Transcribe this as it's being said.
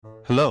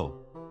Hello,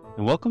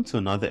 and welcome to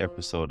another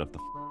episode of the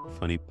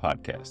Funny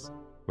Podcast,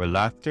 where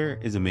laughter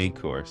is a main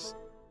course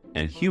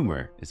and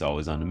humor is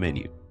always on the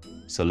menu.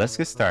 So let's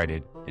get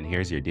started, and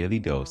here's your daily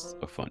dose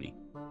of funny.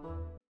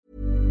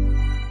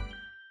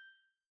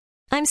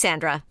 I'm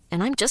Sandra,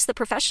 and I'm just the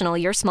professional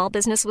your small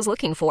business was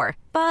looking for.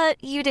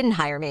 But you didn't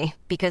hire me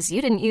because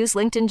you didn't use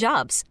LinkedIn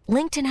Jobs.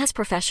 LinkedIn has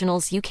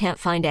professionals you can't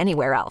find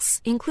anywhere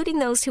else, including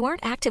those who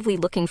aren't actively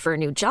looking for a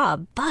new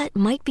job, but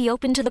might be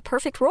open to the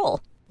perfect role,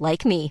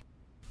 like me.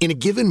 In a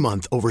given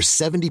month, over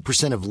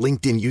 70% of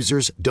LinkedIn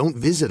users don't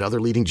visit other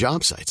leading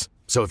job sites.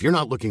 So if you're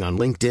not looking on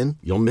LinkedIn,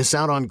 you'll miss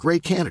out on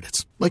great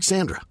candidates like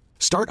Sandra.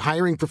 Start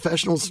hiring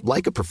professionals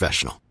like a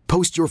professional.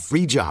 Post your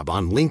free job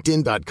on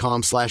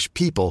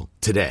linkedin.com/people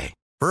today.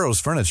 Burrow's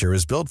furniture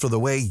is built for the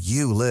way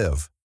you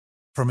live.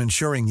 From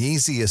ensuring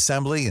easy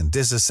assembly and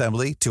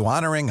disassembly to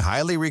honoring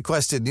highly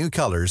requested new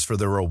colors for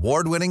their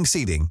award-winning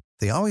seating,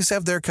 they always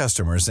have their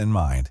customers in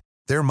mind.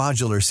 Their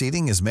modular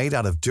seating is made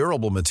out of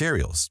durable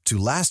materials to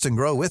last and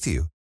grow with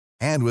you.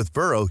 And with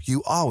Burrow,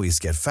 you always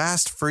get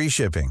fast, free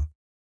shipping.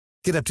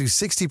 Get up to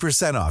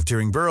 60% off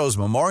during Burrow's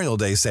Memorial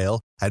Day sale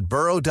at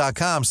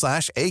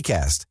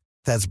burrow.com/ACAST.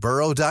 That's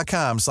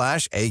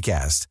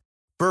burrow.com/ACAST.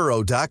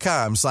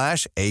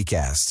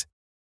 burrow.com/ACAST.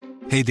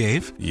 Hey,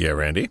 Dave. Yeah,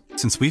 Randy.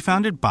 Since we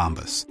founded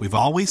Bombas, we've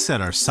always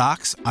said our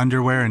socks,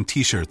 underwear, and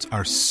T-shirts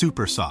are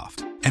super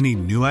soft. Any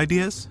new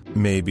ideas?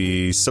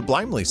 Maybe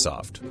sublimely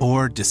soft.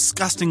 Or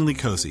disgustingly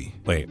cozy.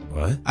 Wait,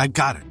 what? I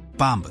got it.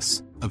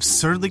 Bombas.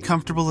 Absurdly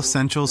comfortable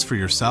essentials for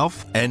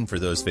yourself and for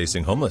those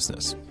facing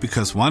homelessness.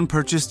 Because one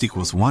purchased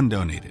equals one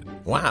donated.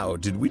 Wow,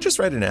 did we just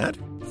write an ad?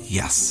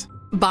 Yes.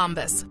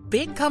 Bombas.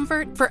 Big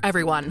comfort for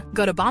everyone.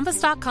 Go to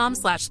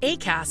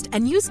bombas.com/ACAST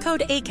and use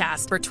code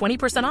ACAST for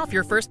 20% off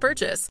your first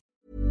purchase.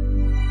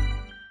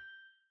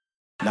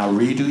 Now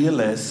redo your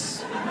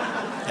list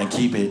and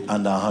keep it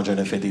under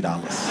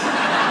 $150.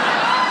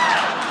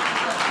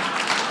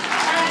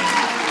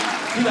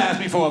 People ask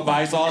me for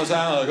advice all the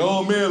time, like,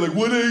 oh man, like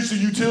what age should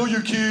you tell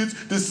your kids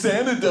that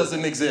Santa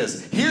doesn't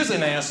exist? Here's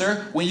an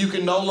answer: when you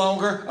can no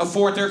longer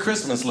afford their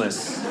Christmas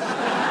list.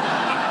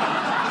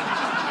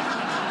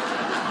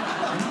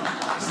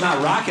 It's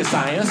not rocket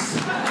science.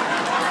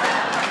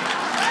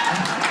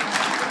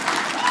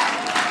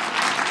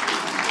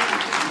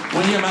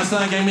 One year my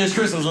son gave me his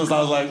Christmas list, I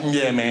was like,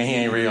 yeah man, he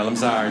ain't real, I'm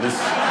sorry. This is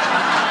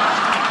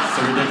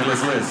a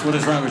ridiculous list. What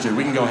is wrong with you?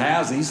 We can go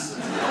halvesies.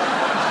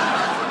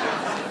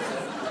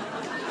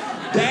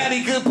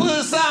 Daddy could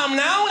put something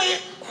on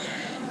it.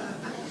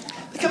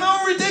 Come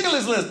on,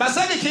 ridiculous list. My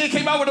second kid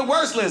came out with the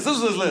worst list. This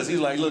was his list. He's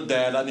like, look,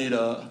 Dad, I need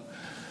a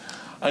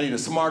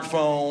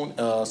smartphone,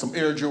 some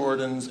Air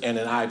Jordans, and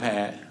an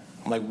iPad.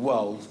 I'm like,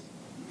 whoa,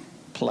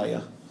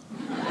 player.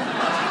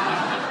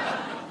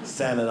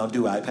 Santa don't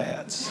do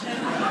iPads.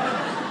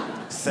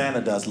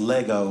 Santa does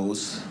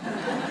Legos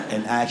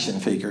and action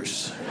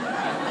figures.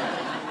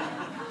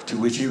 To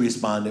which he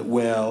responded,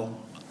 well,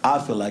 I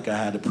feel like I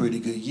had a pretty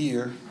good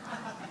year,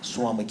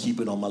 so I'm gonna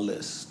keep it on my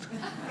list.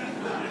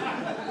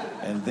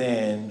 And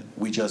then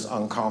we just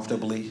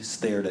uncomfortably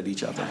stared at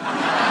each other.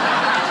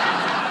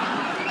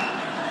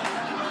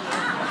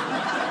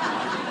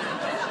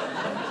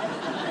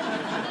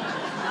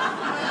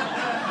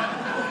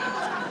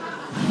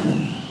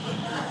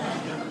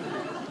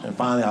 And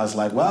finally I was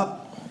like, well,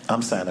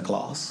 I'm Santa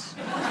Claus.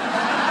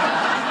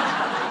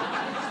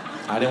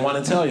 I didn't want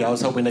to tell you. I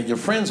was hoping that your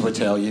friends would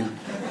tell you,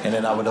 and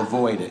then I would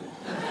avoid it.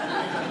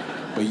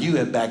 But you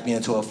have backed me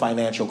into a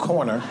financial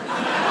corner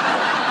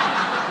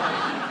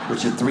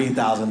with your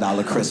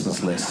 $3,000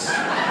 Christmas list.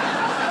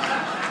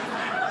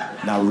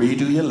 Now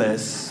redo your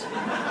list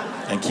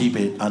and keep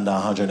it under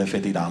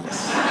 $150.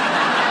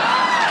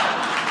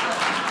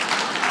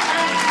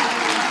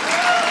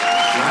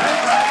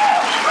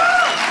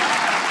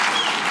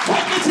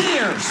 Wipe your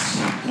tears.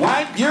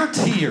 Wipe your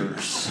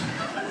tears.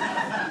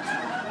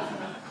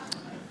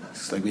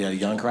 It's like we had a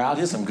young crowd.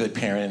 Here's some good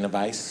parenting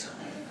advice.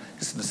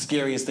 This is the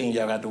scariest thing you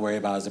ever have to worry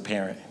about as a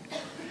parent.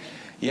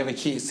 You ever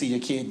see your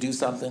kid do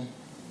something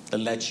that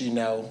lets you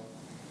know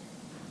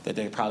that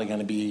they're probably going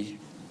to be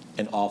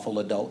an awful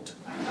adult?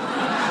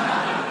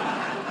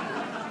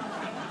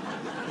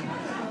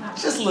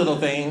 Just little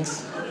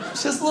things.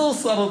 Just little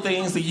subtle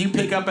things that you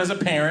pick up as a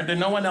parent that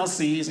no one else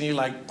sees, and you're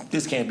like,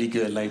 this can't be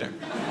good later.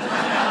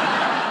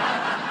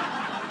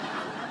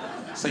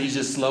 So you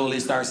just slowly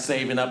start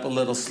saving up a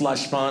little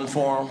slush fund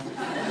for them.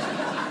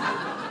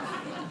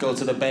 Go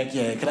to the bank,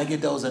 yeah, can I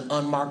get those in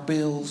unmarked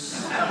bills?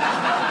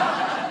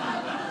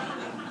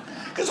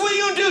 Because what are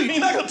you gonna do? You're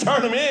not gonna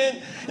turn them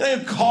in. You're not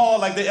gonna call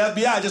like the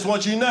FBI. I just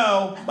want you to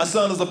know, my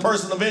son is a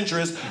person of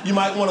interest. You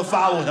might wanna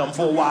follow him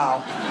for a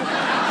while.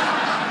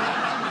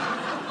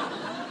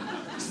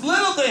 It's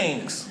little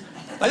things.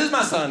 Like this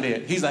my son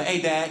did. He's like, hey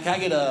Dad, can I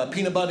get a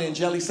peanut butter and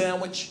jelly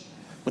sandwich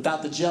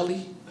without the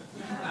jelly?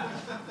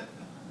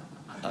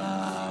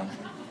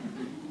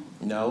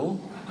 No.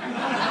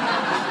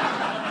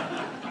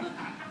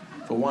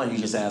 For one, you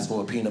just asked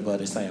for a peanut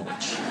butter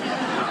sandwich.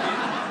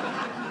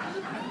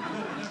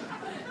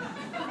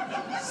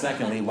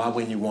 Secondly, why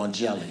wouldn't you want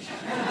jelly?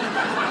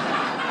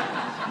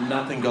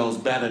 Nothing goes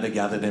better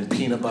together than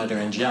peanut butter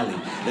and jelly.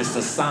 It's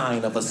a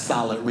sign of a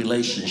solid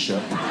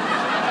relationship.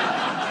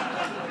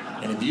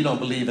 And if you don't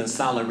believe in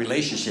solid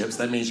relationships,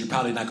 that means you're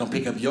probably not gonna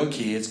pick up your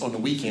kids on the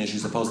weekends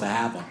you're supposed to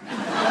have them.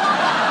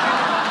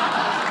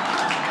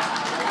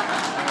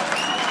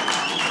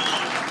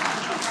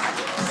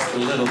 It's the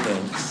little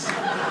things.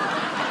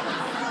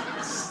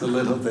 It's the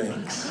little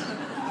things.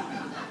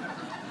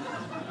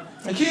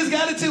 The kids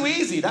got it too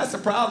easy, that's the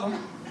problem.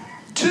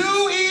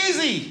 Too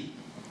easy.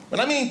 When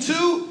I mean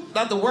two,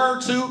 not the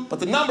word two, but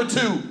the number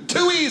two,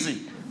 too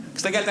easy.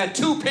 Because they got that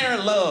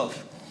two-parent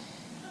love.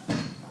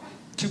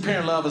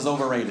 Two-parent love is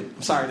overrated.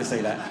 I'm sorry to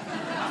say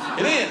that.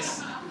 It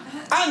is.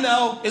 I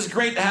know it's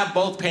great to have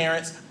both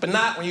parents, but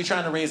not when you're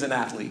trying to raise an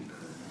athlete.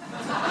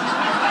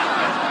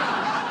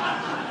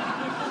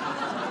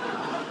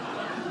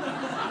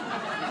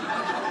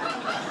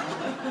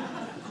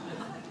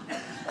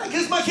 I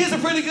guess my kids are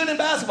pretty good in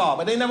basketball,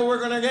 but they never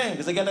work on their game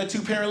because they got that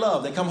two-parent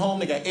love. They come home,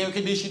 they got air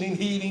conditioning,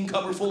 heating,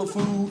 cupboard full of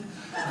food,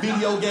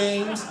 video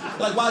games.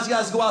 Like, why don't you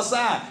guys go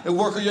outside and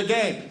work on your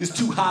game? It's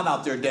too hot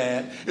out there,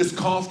 Dad. It's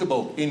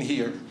comfortable in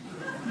here.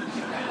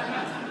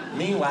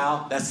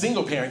 Meanwhile, that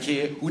single-parent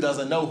kid who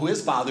doesn't know who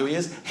his father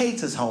is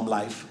hates his home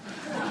life.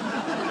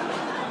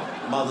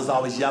 Mother's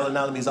always yelling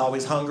at him, he's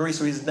always hungry,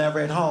 so he's never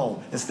at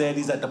home. Instead,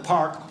 he's at the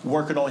park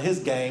working on his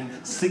game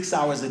 6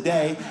 hours a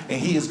day, and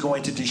he is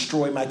going to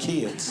destroy my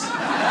kids.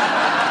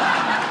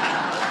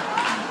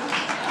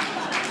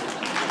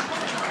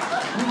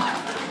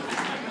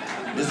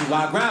 This is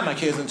why I grabbed my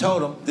kids and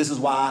told them, this is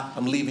why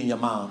I'm leaving your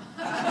mom.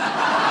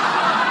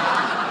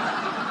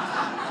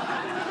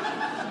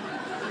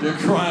 They're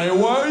crying,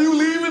 why are you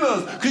leaving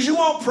us? Because you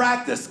won't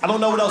practice. I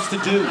don't know what else to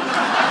do.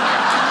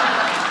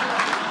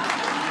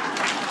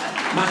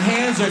 My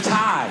hands are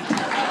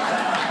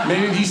tied.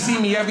 Maybe if you see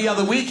me every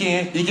other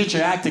weekend, you get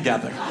your act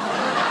together.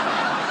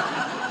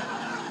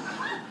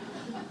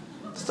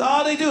 That's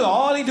all they do.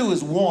 All they do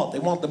is want. They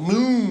want the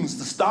moons,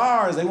 the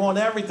stars. They want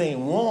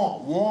everything.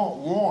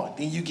 Want.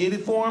 Then you get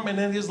it for them, and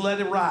then just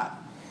let it rot.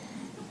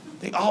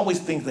 They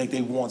always think like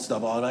they want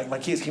stuff. Like my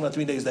kids came up to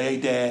me, they say, hey,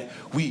 Dad,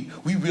 we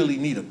really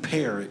need a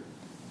parrot.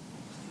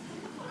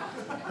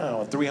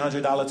 Oh, a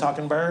 $300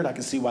 talking bird? I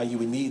can see why you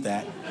would need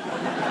that.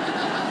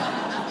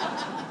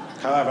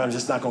 However, I'm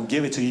just not going to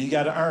give it to you. You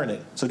got to earn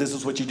it. So this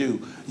is what you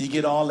do. You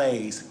get all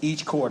A's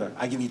each quarter.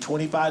 I give you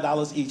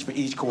 $25 each for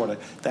each quarter.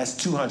 That's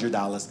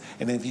 $200.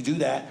 And then if you do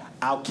that,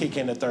 I'll kick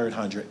in the third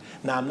 $100.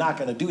 Now, I'm not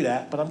going to do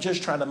that, but I'm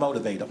just trying to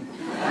motivate them.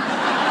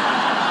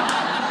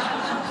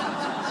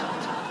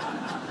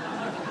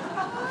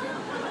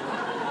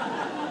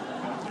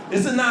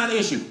 It's a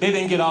non-issue. They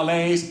didn't get all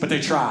A's, but they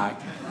tried.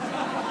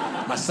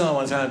 My son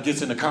one time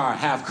gets in the car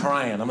half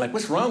crying. I'm like,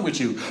 what's wrong with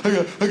you?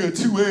 I got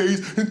 2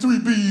 A's and 3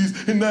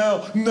 B's, and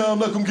now I'm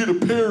not gonna get a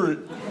parrot.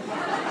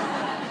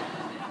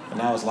 And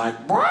I was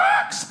like,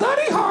 Brock,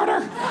 study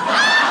harder.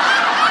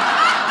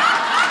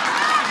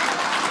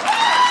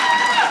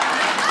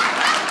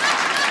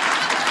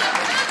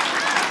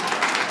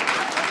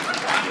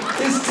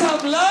 It's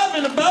tough love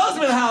in the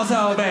Bozeman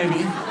household,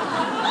 baby.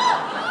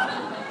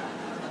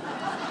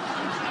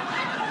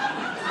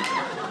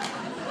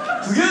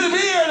 It's good to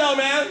be here, though,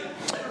 man.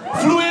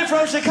 Flew in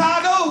from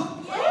Chicago?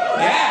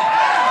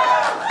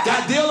 Yeah.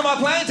 Got a deal on my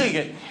plane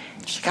ticket.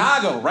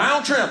 Chicago,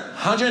 round trip,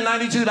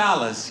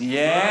 $192.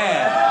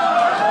 Yeah.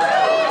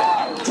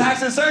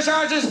 Tax and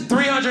surcharges,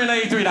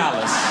 $383.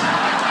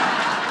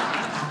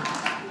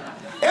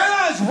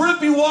 Airlines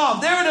rip you off.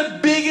 They're the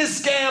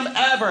biggest scam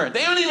ever.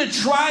 They don't even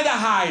try to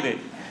hide it.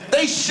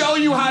 They show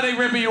you how they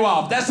rip you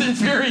off. That's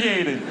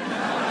infuriating.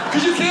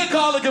 Because you can't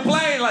call and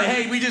complain like,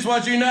 hey, we just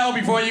want you to know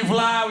before you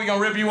fly, we're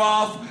going to rip you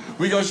off.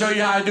 We're going to show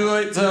you how to do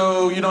it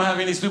so you don't have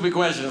any stupid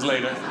questions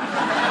later.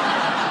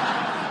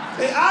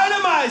 They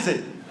itemize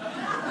it.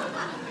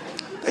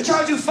 They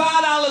charge you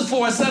 $5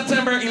 for a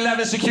September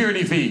 11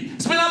 security fee.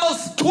 It's been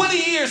almost 20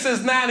 years since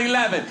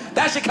 9/11.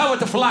 That should come with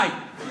the flight.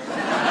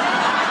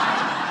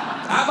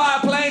 I buy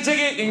a plane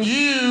ticket and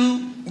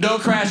you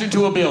don't crash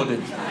into a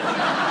building.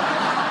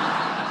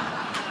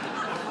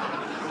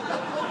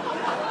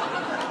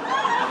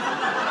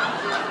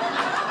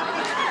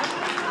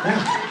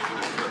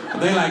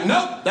 They're like,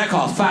 nope, that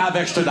costs $5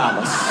 extra. I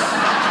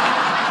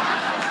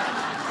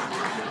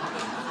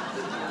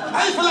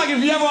just feel like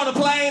if you ever on a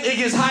plane, it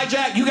gets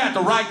hijacked, you got the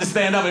right to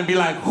stand up and be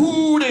like,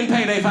 who didn't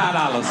pay their $5?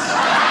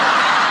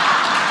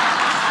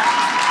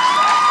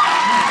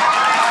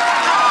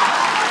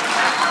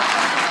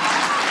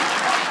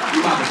 You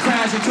about to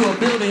crash into a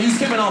building, you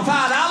skipping on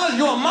 $5,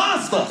 you're a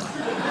monster.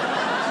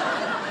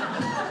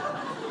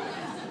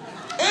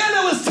 And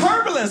there was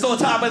turbulence on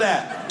top of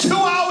that. 2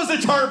 hours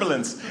of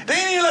turbulence. They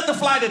didn't even let the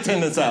flight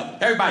attendants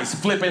up. Everybody's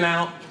flipping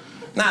out.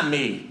 Not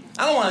me.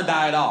 I don't want to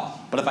die at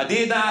all. But if I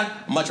did die,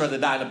 I'd much rather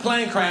die in a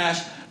plane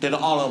crash than an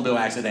automobile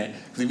accident.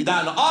 Because if you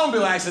die in an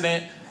automobile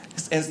accident,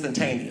 it's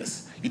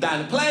instantaneous. You die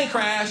in a plane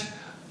crash,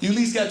 you at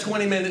least got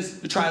 20 minutes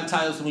to try to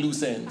tie up some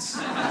loose ends.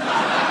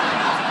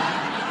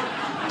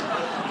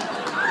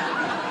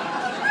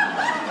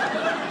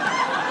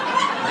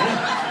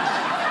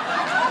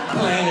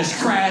 Plane is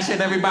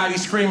crashing, everybody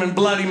screaming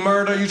bloody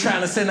murder. You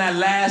trying to send that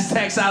last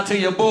text out to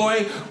your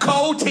boy?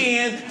 Code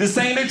 10, this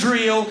ain't a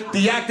drill.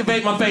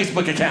 Deactivate my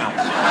Facebook account.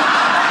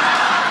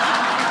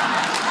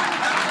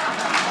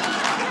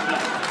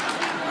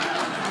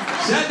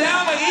 Shut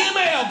down my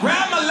email,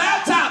 grab my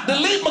laptop,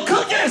 delete my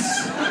cookies.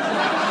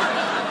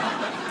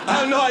 I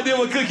have no idea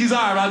what cookies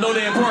are, but I know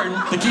they're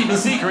important to keeping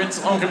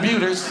secrets on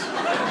computers.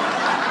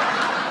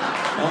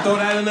 Don't throw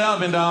that in the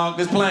oven, dog.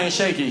 This plane's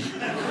shaky.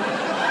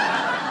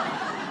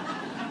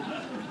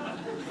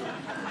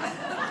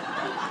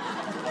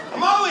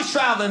 I'm always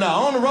traveling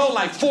now, on the road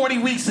like 40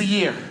 weeks a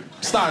year.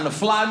 Starting to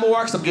fly more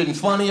because I'm getting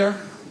funnier.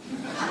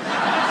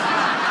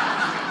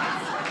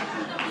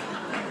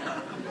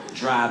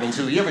 Driving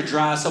too. You ever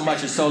drive so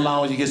much and so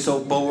long you get so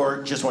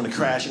bored, just want to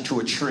crash into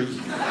a tree?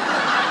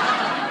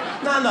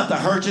 Not enough to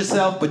hurt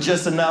yourself, but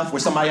just enough where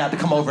somebody had to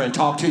come over and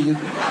talk to you.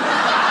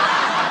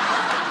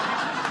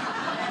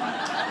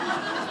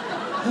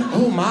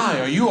 Oh my,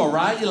 are you all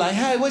right? You're like,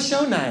 hey, what's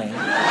your name?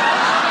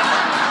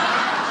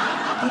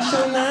 What's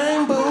your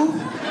name, boo?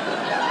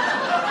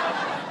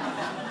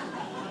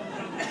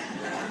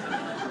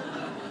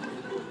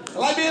 I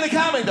like being a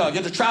comic, though. I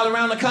get to travel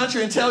around the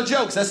country and tell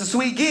jokes. That's a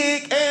sweet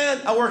gig,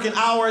 and I work an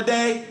hour a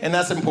day, and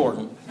that's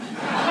important.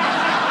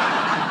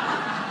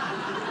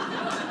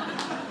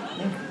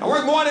 I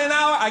work more than an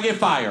hour, I get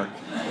fired.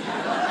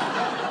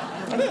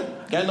 I do.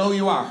 Gotta know who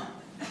you are.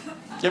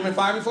 You ever been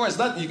fired before? It's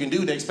nothing you can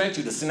do. They expect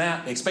you to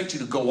snap. They expect you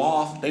to go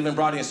off. They even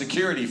brought in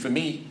security for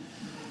me.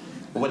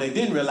 But what they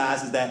didn't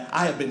realize is that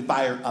I have been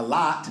fired a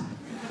lot,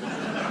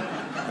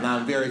 and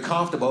I'm very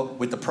comfortable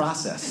with the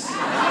process.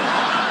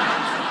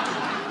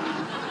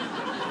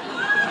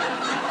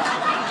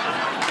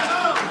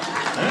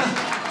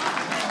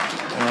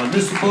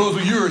 Mr.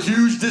 Bozer, you're a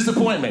huge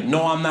disappointment.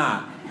 No, I'm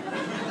not.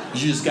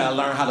 You just gotta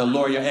learn how to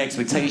lower your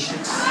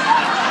expectations.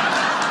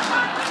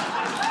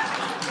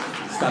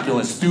 Stop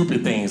doing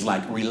stupid things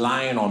like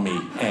relying on me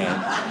and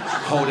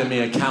holding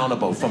me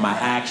accountable for my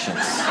actions.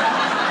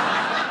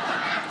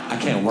 I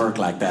can't work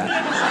like that.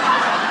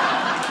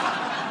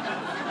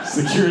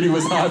 Security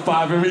was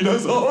high-fiving me.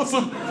 That's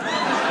awesome.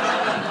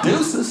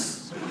 Deuces.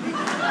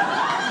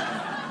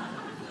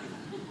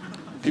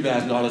 People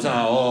ask me all the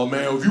time, oh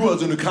man, if you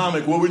wasn't a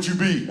comic, what would you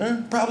be?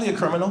 Probably a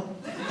criminal.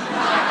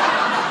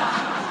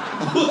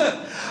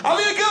 I'll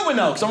be a good one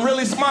though, because I'm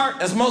really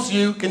smart, as most of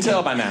you can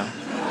tell by now.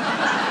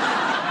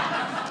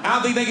 I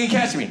don't think they can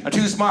catch me. I'm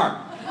too smart.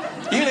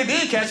 Even if they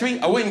did catch me,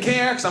 I wouldn't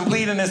care, because I'm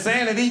pleading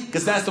insanity,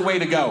 because that's the way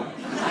to go.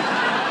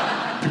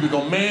 People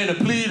go, man, to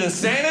plead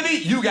insanity,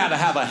 you gotta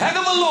have a heck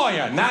of a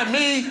lawyer. Not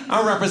me,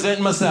 I'm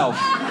representing myself.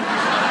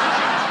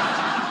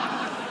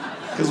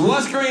 Because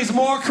what screams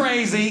more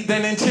crazy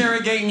than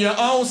interrogating your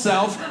own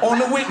self on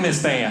the witness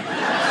stand?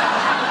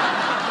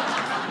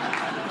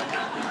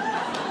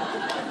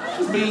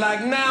 Just be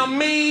like, now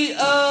me,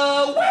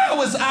 where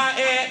was I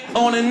at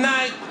on the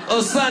night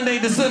of Sunday,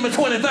 December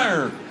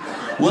 23rd?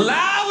 Well,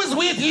 I was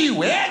with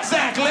you,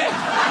 exactly.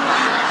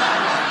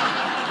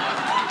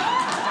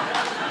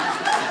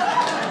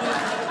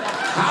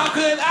 How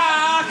could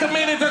I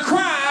committed the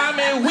crime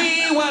and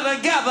we were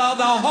together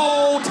the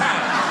whole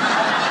time?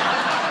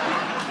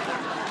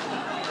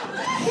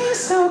 He's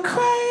so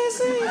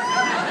crazy.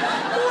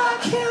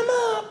 Lock him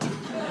up.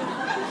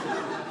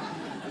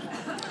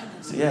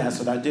 So yeah, that's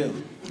what I do.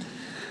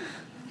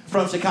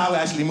 From Chicago, I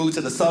actually moved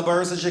to the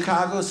suburbs of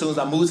Chicago. As soon as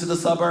I moved to the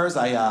suburbs,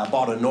 I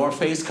bought a North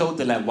Face coat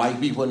to let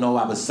white people know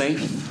I was safe.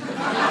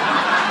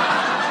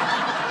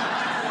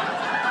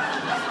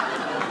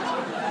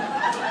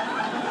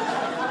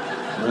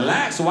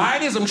 Relax,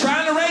 whiteys. I'm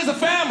trying to raise a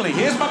family.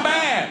 Here's my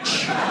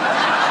badge.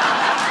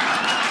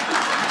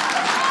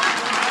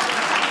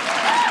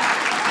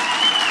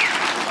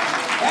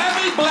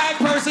 Every black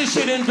person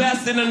should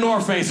invest in a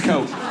North Face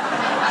coat.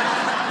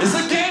 It's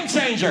a game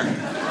changer.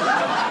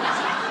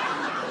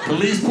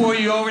 Police pull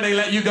you over, they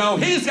let you go.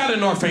 He's got a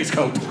North Face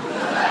coat.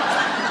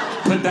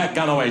 Put that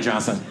gun away,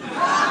 Johnson.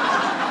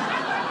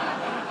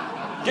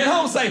 Get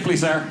home safely,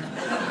 sir.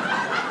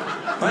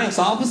 Thanks,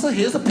 officer.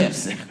 Here's a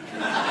Pepsi.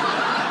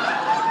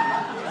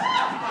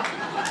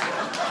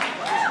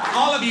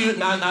 All of you,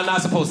 I'm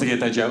not supposed to get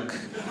that joke,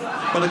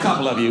 but a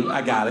couple of you,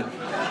 I got it.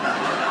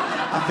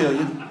 I feel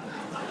you.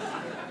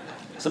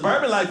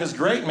 Suburban life is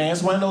great, man.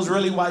 It's one of those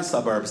really white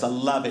suburbs. I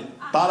love it.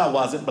 Thought I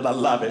wasn't, but I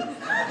love it.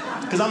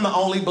 Because I'm the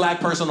only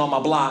black person on my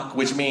block,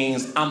 which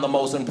means I'm the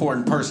most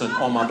important person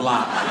on my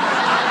block.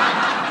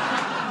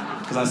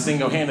 Because I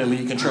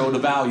single-handedly control the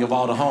value of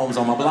all the homes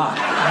on my block.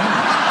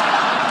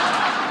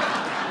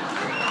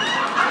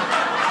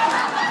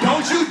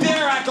 Don't you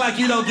dare act like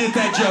you don't get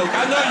that joke.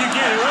 I know you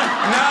get it,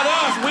 right? Not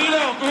us. We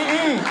don't.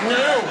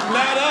 No,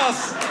 not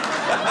us.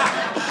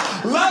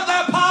 Love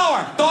that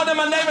power. Throw it in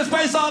my neighbor's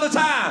face all the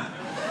time.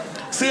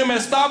 See him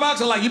at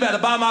Starbucks, I'm like, you better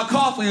buy my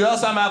coffee or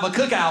else I'm gonna have a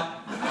cookout.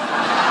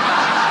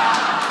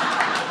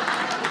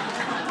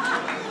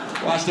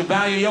 Watch the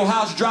value of your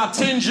house drop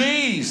 10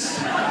 G's.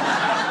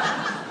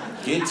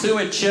 Get to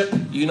it, Chip.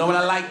 You know what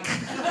I like.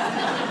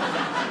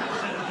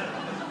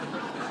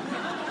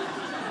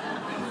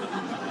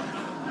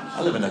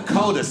 I live in a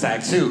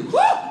cul-de-sac, too. Woo!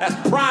 That's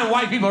prime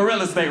white people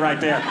real estate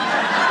right there.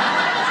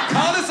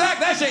 Cul-de-sac,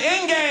 that's your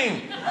end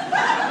game.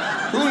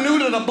 Who knew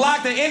that a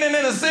block that ended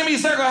in a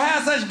semicircle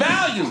had such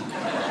value?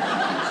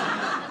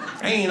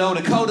 I ain't know what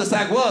a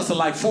cul-de-sac was till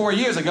like 4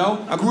 years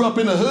ago. I grew up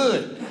in the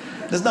hood.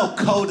 There's no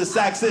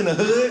cul-de-sacs in the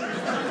hood.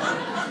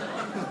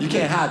 You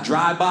can't have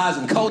drive-bys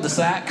and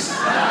cul-de-sacs.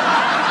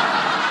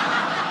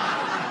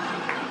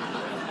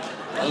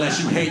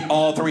 Unless you hate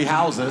all three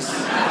houses.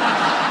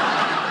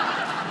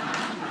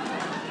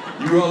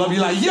 You roll up, you're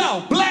like,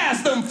 yo,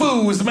 blast them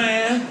fools,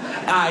 man.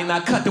 All right,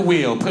 now cut the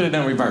wheel, put it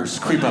in reverse,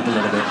 creep up a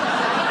little bit.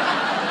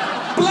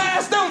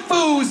 Blast them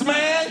fools,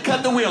 man.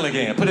 Cut the wheel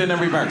again, put it in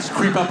reverse,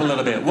 creep up a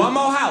little bit. One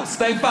more house,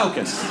 stay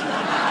focused.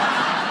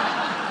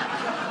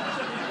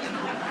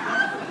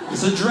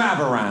 It's a drive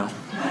around.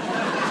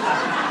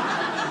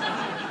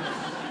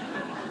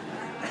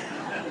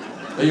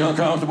 Are you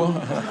uncomfortable?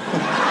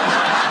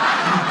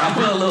 I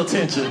feel a little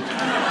tension.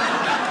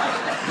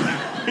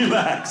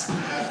 Relax.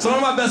 Some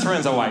of my best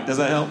friends are white. Does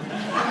that help?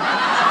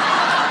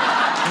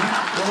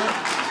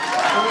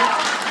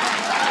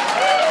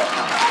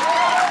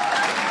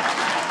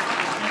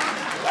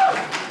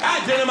 I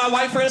had dinner at my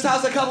white friend's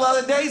house a couple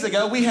other days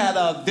ago. We had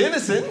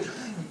venison,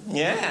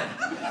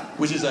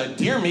 which is a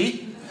deer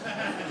meat,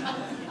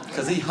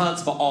 because he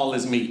hunts for all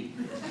his meat,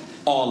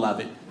 all of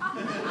it.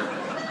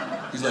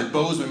 He's like,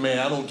 Bozeman, man,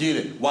 I don't get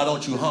it. Why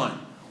don't you hunt?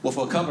 Well,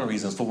 for a couple of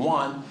reasons. For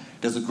one,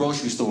 there's a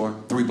grocery store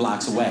 3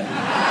 blocks away.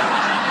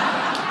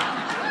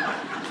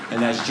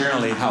 And that's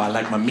generally how I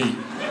like my meat.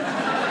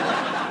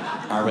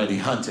 Already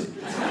hunted.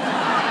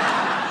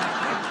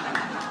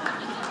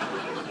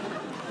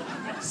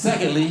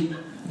 Secondly,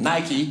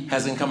 Nike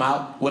hasn't come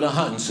out with a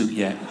hunting suit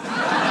yet.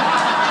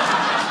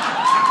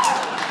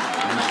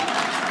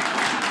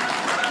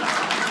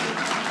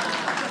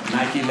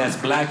 Nike lets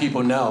black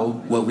people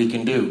know what we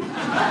can do.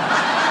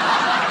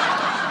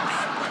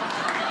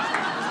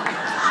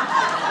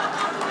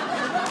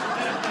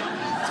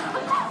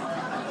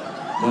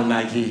 No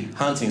Nike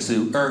hunting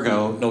suit,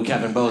 ergo, no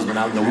Kevin Bozeman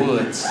out in the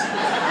woods,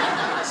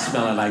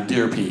 smelling like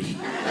deer pee.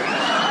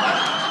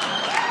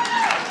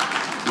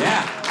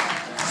 Yeah.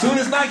 Soon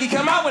as Nike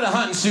come out with a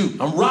hunting suit,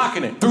 I'm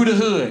rocking it through the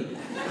hood.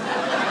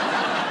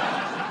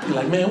 You're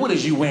like, man, what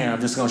is you wearing? I'm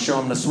just gonna show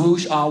them the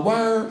swoosh. Oh,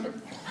 word.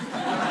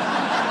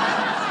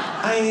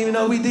 I didn't even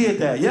know we did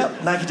that.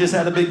 Yep, Nike just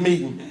had a big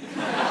meeting.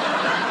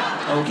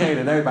 Okay,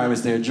 then everybody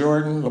was there.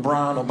 Jordan,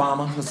 LeBron,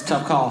 Obama. It was a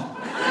tough call.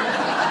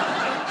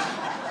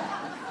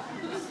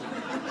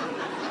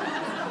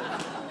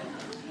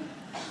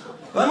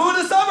 Well, I moved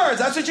to the suburbs.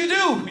 That's what you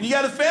do. When you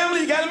got a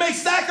family, you got to make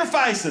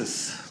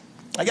sacrifices.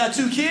 I got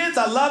 2 kids.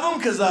 I love them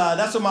because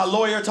that's what my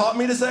lawyer taught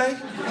me to say.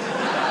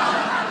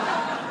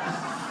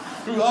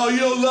 Oh, you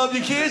don't love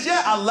your kids?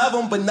 Yeah, I love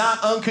them, but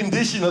not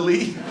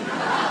unconditionally.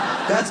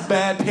 That's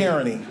bad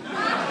parenting.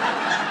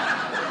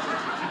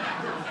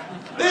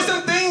 There's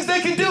some things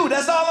they can do.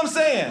 That's all I'm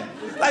saying.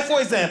 Like,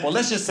 for example,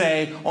 let's just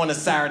say on a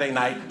Saturday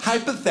night,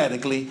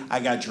 hypothetically, I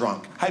got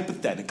drunk.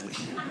 Hypothetically.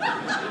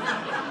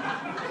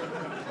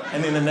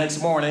 And then the next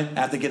morning,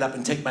 I have to get up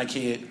and take my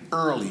kid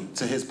early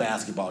to his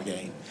basketball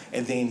game.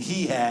 And then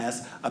he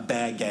has a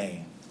bad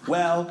game.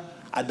 Well,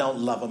 I don't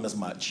love him as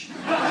much.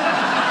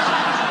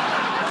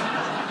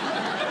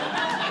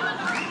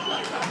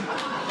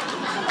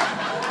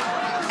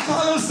 That's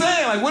all I'm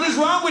saying. Like, what is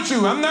wrong with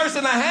you? I'm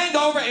nursing a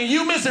hangover and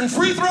you missing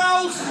free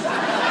throws?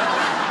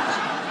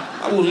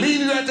 I will leave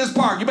you at this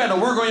park. You better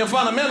work on your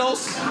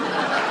fundamentals.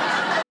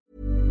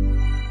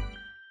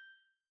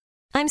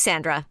 I'm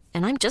Sandra,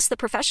 and I'm just the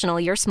professional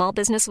your small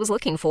business was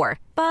looking for.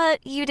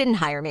 But you didn't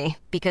hire me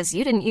because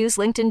you didn't use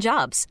LinkedIn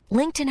Jobs.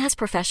 LinkedIn has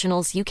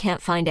professionals you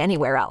can't find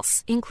anywhere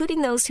else,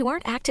 including those who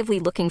aren't actively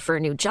looking for a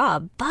new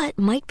job, but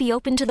might be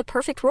open to the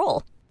perfect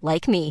role,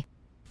 like me.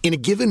 In a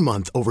given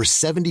month, over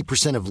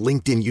 70% of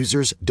LinkedIn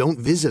users don't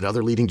visit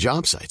other leading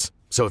job sites.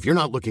 So if you're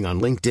not looking on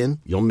LinkedIn,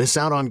 you'll miss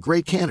out on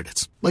great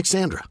candidates like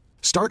Sandra.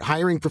 Start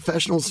hiring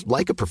professionals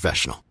like a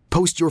professional.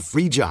 Post your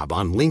free job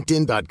on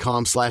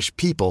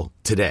linkedin.com/people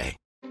today.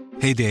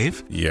 Hey,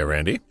 Dave. Yeah,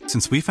 Randy.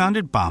 Since we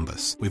founded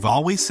Bombas, we've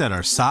always said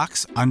our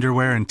socks,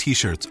 underwear, and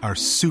T-shirts are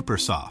super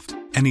soft.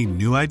 Any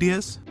new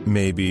ideas?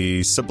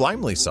 Maybe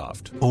sublimely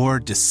soft. Or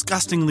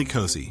disgustingly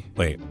cozy.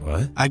 Wait,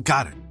 what? I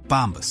got it.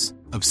 Bombas.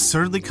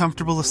 Absurdly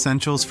comfortable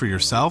essentials for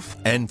yourself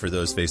And for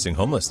those facing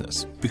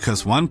homelessness.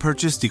 Because one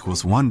purchased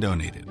equals one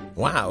donated.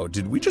 Wow,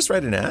 did we just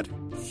write an ad?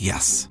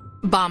 Yes.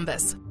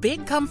 Bombas.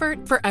 Big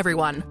comfort for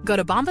everyone. Go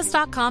to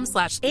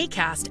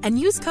bombas.com/ACAST and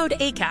use code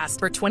ACAST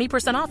for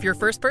 20% off your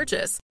first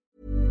purchase.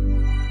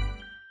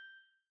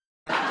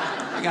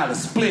 I got a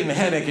splitting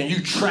headache and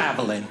you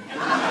traveling.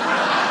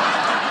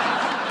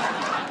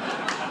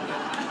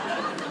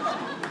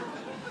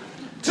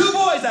 2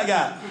 boys I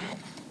got.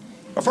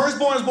 My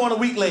firstborn was born a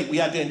week late. We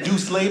had to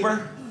induce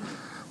labor.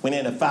 Went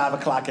in at 5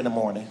 o'clock in the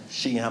morning.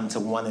 She and him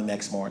till 1 the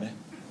next morning.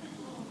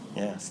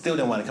 Yeah, still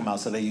didn't want to come out,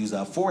 so they used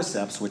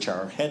forceps, which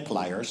are head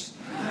pliers.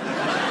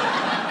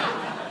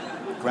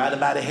 Grabbed him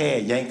by the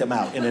head, yanked him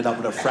out. Ended up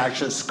with a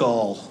fractured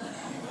skull.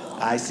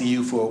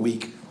 ICU for a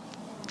week.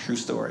 True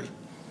story.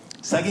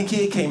 Second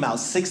kid came out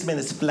 6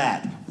 minutes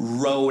flat,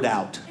 rolled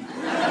out.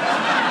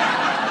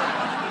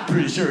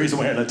 Pretty sure he's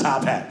wearing a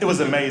top hat. It was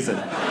amazing.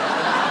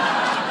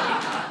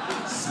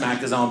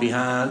 Smacked his own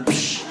behind.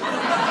 Psh.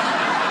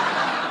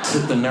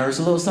 Took the nurse,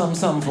 a little something,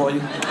 something for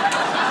you.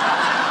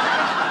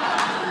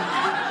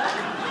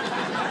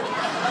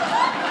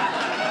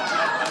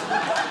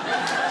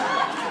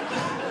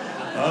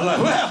 I was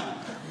like, well,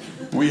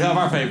 we have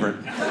our favorite.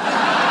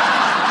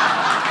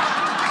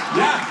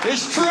 Yeah,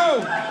 it's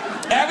true.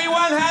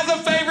 Everyone has a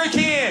favorite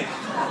kid.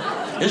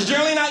 It's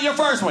generally not your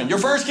first one. Your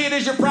first kid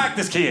is your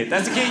practice kid.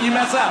 That's the kid you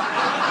mess up.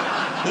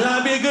 You're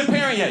not be a good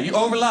parent yet. You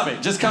overlove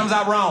it. Just comes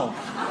out wrong.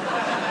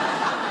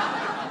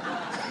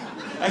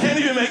 I can't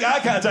even make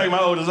eye contact with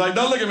my oldest. Like,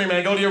 don't look at me,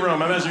 man. Go to your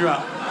room. I mess you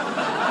up.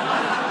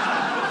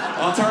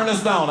 I'll turn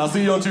this down. I'll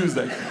see you on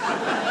Tuesday.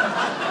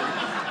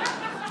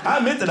 I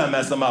admit that I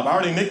messed them up. I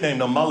already nicknamed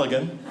him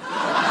Mulligan.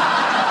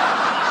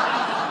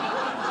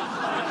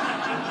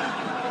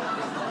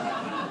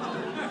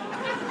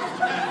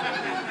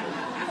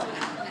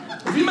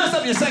 If you mess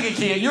up your second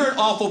kid, you're an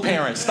awful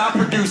parent. Stop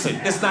producing.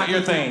 It's not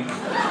your thing.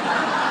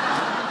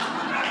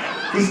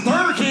 This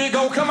third kid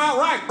gonna come out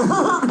right.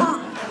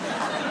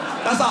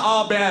 That's how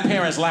all bad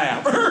parents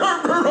laugh.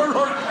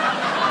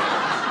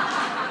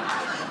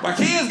 My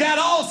kids got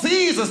all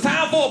C's. It's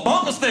time for a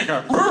bumper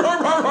sticker.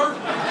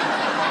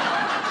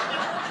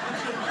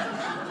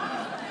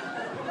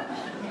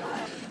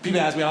 People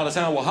ask me all the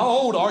time, well, how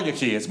old are your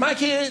kids? My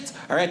kids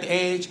are at the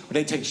age where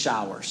they take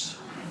showers.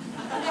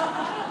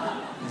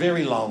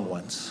 Very long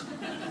ones.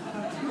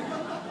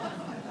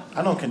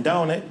 I don't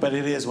condone it, but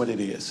it is what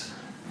it is.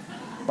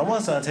 My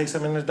one son takes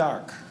them in the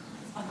dark.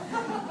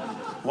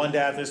 One day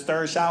after his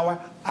third shower,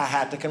 I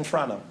had to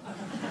confront him.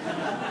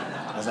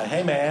 I was like,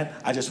 hey man,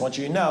 I just want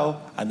you to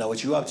know, I know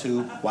what you up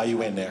to while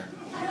you in there.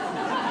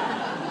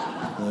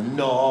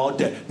 No,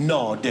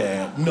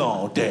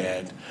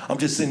 Dad. I'm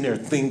just sitting there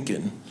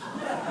thinking.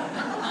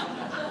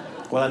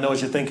 Well, I know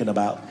what you're thinking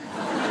about.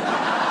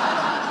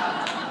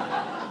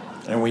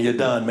 And when you're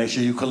done, make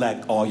sure you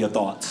collect all your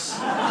thoughts.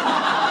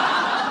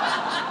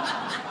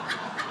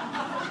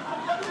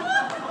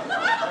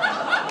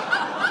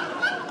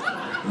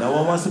 No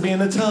one wants to be in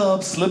the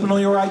tub slipping on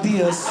your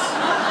ideas.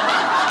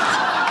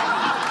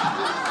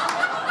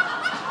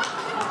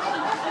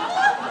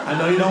 I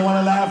know you don't want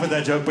to laugh at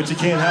that joke, but you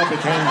can't help it,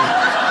 can you?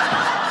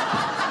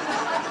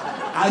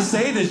 I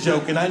say this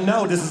joke, and I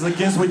know this is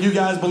against what you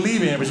guys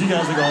believe in, but you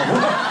guys are going,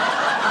 what?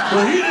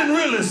 Well, he didn't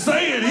really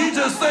say it. He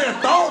just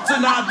said thoughts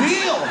and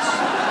ideals.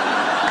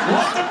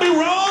 What could be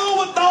wrong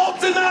with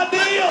thoughts and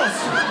ideals?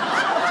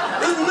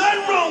 There's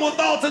nothing wrong with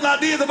thoughts and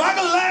ideas. If I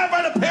can laugh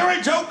at a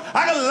parent joke,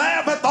 I can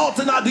laugh at thoughts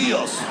and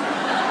ideals.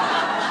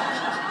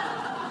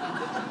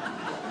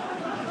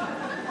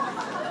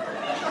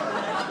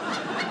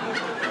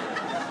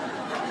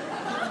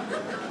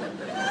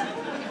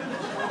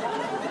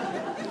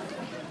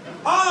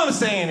 All I'm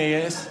saying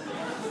is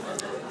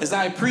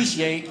I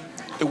appreciate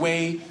the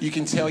way you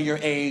can tell your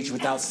age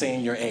without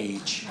saying your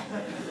age.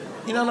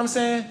 You know what I'm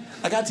saying?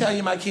 Like I tell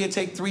you, my kid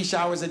take 3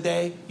 showers a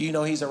day, you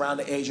know he's around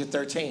the age of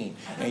 13,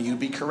 and you'd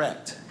be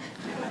correct.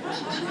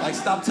 Like,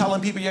 stop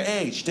telling people your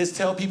age. Just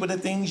tell people the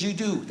things you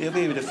do. They'll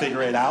be able to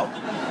figure it out.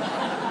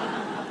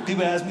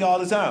 People ask me all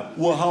the time,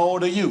 well, how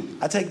old are you?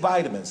 I take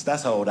vitamins.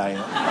 That's how old I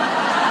am.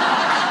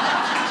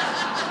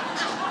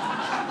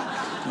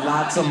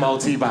 Lots of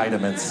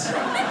multivitamins.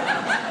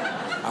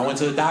 I went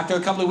to the doctor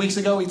a couple of weeks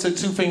ago. He took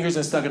 2 fingers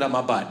and stuck it up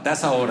my butt.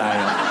 That's how old I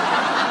am.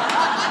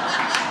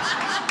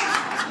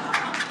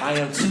 I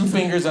am 2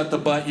 fingers up the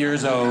butt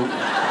years old when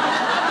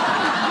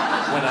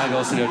I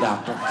go see a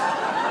doctor.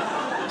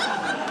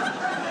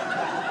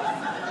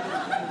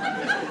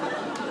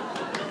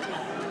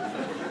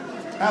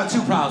 I have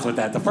 2 problems with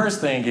that. The first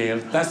thing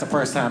is, that's the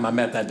first time I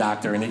met that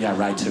doctor and he got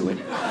right to it.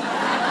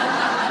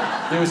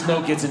 There was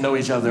no get to know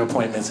each other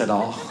appointments at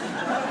all.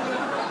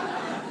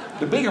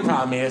 The bigger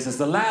problem is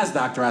the last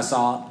doctor I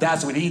saw,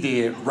 that's what he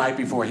did right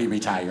before he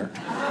retired.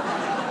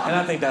 And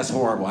I think that's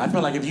horrible. I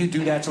feel like if you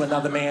do that to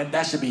another man,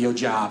 that should be your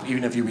job,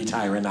 even if you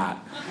retire or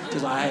not.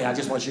 Just like, hey, I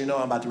just want you to know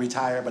I'm about to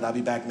retire, but I'll be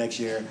back next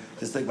year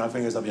to stick my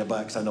fingers up your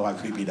butt, because I know how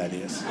creepy that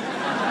is.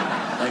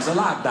 Thanks a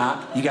lot,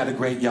 Doc. You got a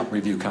great Yelp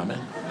review coming.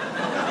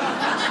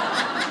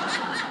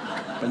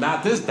 But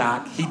not this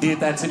doc. He did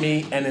that to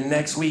me, and the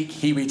next week,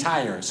 he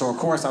retired. So, of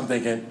course, I'm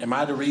thinking, am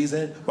I the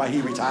reason why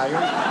he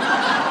retired?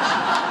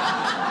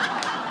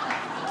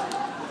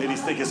 Then he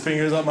stick his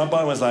fingers up my butt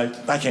and was like,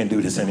 I can't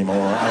do this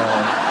anymore.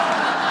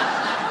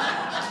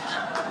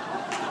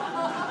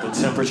 The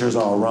temperature's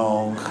all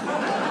wrong.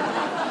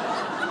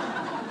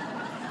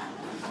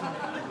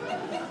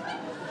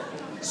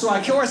 So,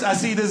 of course, I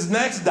see this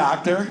next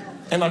doctor,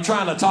 and I'm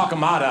trying to talk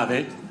him out of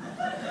it.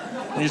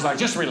 And he's like,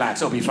 just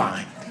relax, it'll be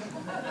fine.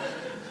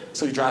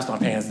 So he drops my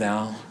pants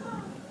down,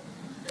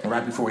 and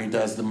right before he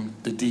does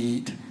the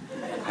deed,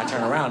 I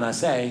turn around and I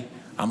say,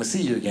 I'm gonna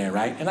see you again,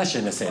 right? And I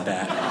shouldn't have said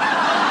that.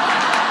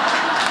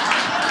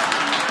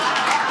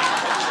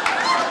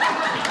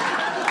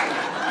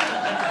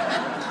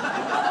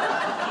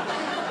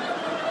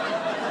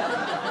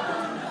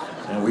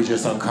 And we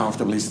just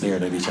uncomfortably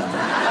stared at each other.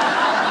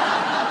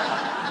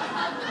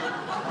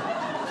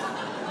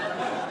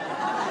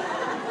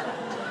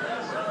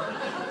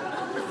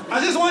 I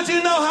just want you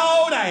to know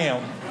how old I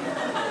am.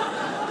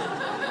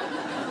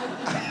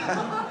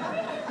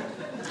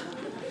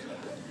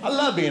 I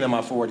love being in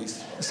my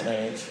 40s, this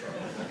age.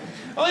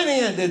 Only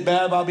thing that's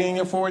bad about being in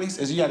your 40s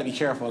is you gotta be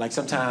careful. Like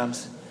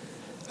sometimes,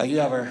 like you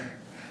ever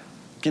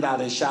get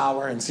out of the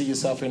shower and see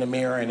yourself in the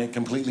mirror and it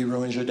completely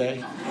ruins your day?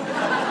 You're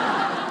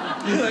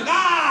like,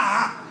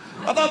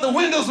 I thought the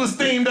windows were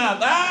steamed up.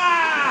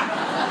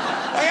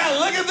 I gotta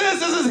look at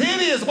this is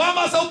hideous. Why am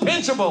I so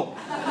pinchable?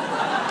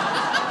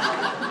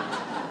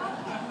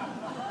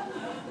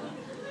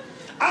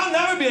 I'll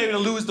never be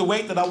able to lose the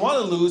weight that I want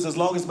to lose as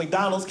long as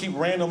McDonald's keep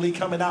randomly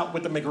coming out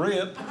with the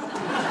McRib.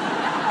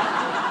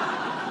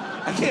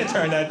 I can't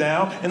turn that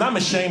down, and I'm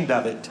ashamed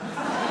of it.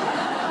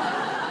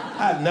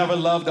 I've never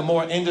loved a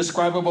more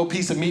indescribable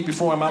piece of meat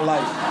before in my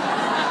life.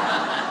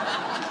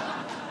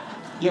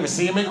 You ever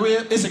see a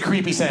McRib? It's a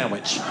creepy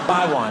sandwich.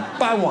 Buy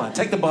one.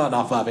 Take the bun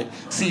off of it.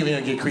 See if you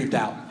don't get creeped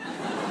out.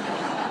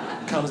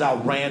 Comes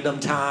out random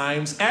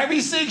times. Every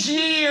 6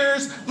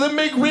 years, the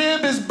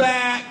McRib is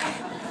back.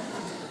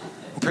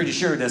 Pretty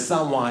sure there's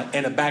someone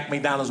in the back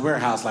McDonald's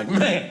warehouse like,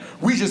 man,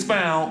 we just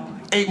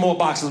found 8 more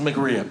boxes of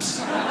McRibs.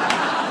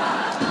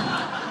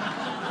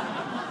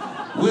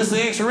 What's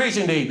the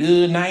expiration date?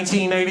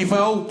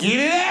 1984. Get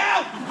it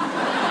out!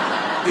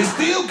 It's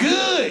still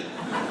good.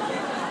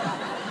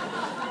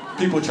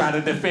 People try to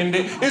defend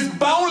it. It's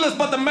boneless,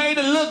 but they made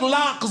it look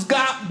like it's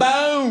got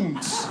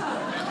bones.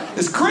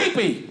 It's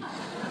creepy.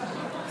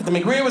 If the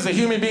McRib was a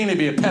human being, it'd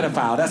be a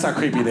pedophile. That's how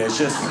creepy it is.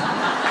 Just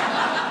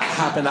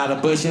hopping out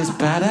of bushes,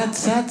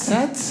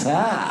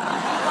 ba-da-ta-ta-ta.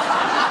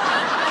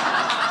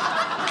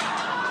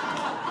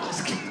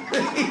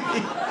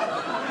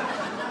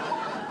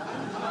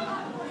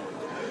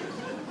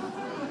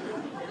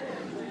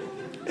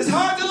 It's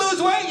hard to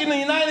lose weight in the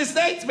United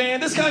States, man.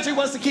 This country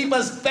wants to keep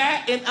us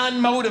fat and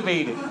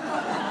unmotivated.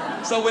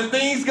 So when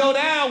things go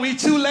down, we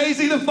too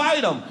lazy to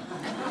fight them.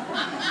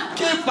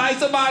 Can't fight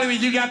somebody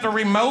when you got the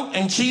remote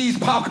and cheese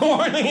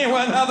popcorn in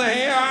one other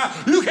hand.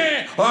 You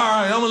can't. All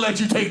right, I'm gonna let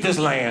you take this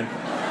land.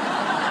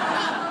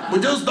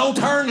 But just don't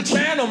turn the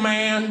channel,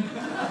 man.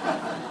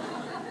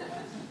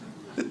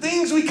 The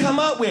things we come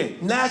up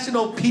with.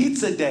 National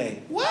Pizza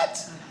Day.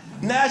 What?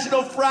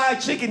 National Fried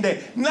Chicken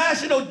Day.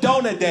 National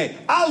Donut Day.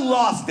 I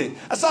lost it.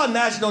 I saw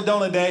National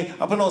Donut Day.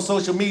 I put it on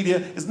social media.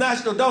 It's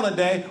National Donut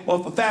Day,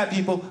 or for fat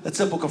people, a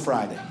typical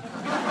Friday.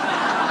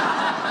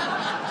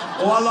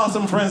 Oh, I lost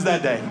some friends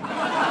that day.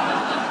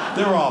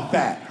 They were all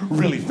fat,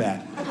 really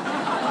fat.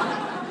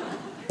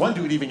 One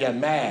dude even got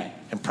mad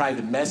and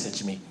private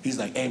messaged me. He's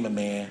like, hey, my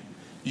man,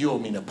 you owe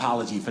me an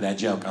apology for that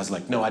joke. I was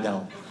like, no, I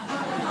don't.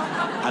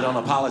 I don't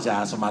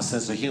apologize for my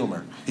sense of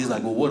humor. He's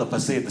like, well, what if I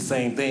said the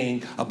same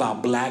thing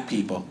about black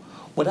people?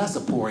 Well, that's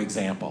a poor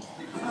example.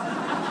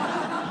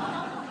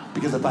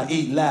 Because if I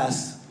eat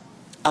less,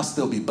 I'll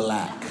still be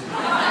black.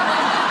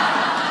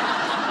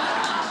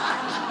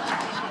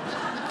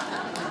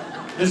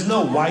 There's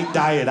no white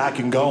diet I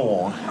can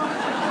go on.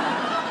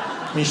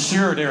 I mean,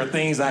 sure, there are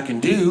things I can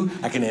do.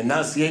 I can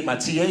enunciate my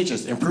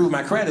THs, improve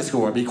my credit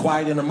score, be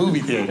quiet in a movie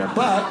theater,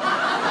 but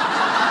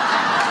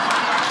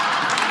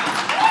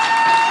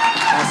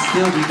I'll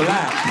still be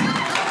black.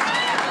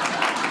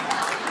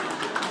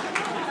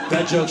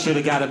 That joke should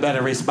have got a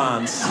better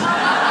response.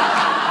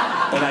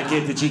 But I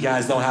get that you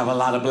guys don't have a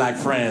lot of black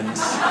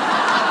friends.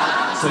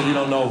 So you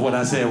don't know if what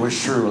I said was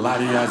true. A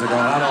lot of you guys are going,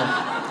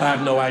 I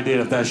have no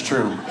idea if that's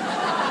true.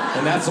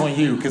 And that's on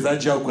you, because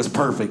that joke was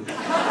perfect.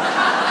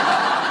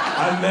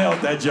 I nailed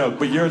that joke,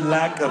 but your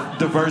lack of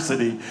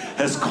diversity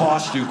has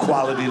cost you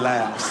quality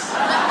laughs.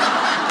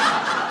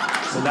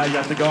 So now you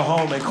have to go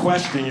home and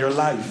question your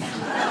life.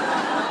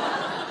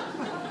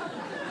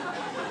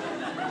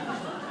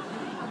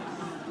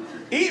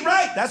 Eat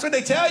right, that's what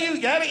they tell you.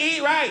 You gotta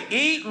eat right,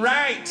 eat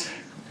right.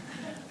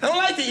 I don't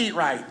like to eat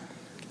right.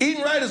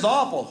 Eating right is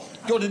awful.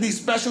 Go to these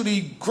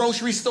specialty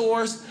grocery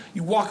stores,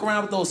 you walk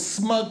around with those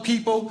smug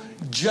people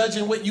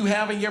judging what you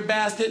have in your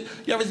basket.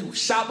 You ever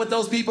shop with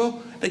those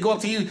people? They go up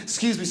to you,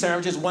 excuse me, sir,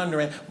 I'm just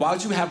wondering, why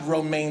would you have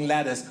romaine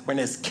lettuce when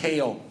there's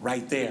kale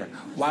right there?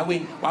 Why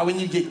wouldn't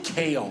you get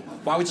kale?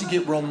 Why would you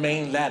get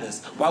romaine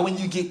lettuce? Why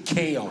wouldn't you get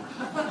kale?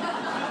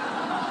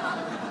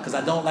 Because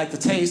I don't like the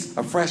taste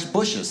of fresh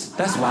bushes,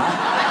 that's why.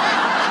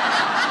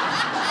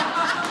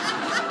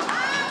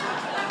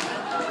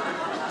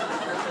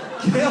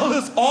 Kale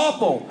is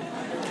awful.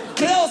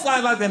 Kale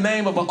sounds like the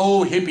name of an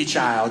old hippie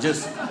child.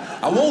 Just,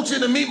 I want you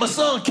to meet my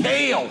son,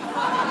 Kale.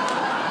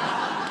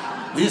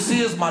 This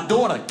is my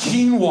daughter,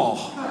 Quinoa.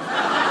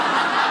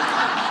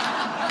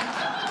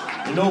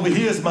 And over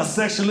here is my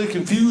sexually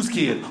confused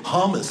kid,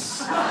 Hummus.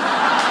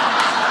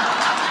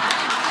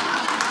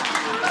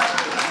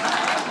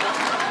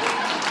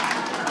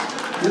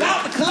 Get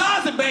out the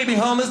closet, baby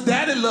Hummus.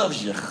 Daddy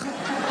loves you.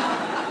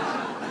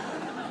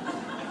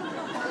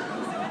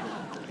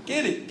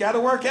 Get it, gotta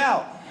work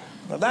out.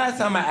 The last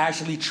time I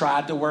actually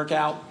tried to work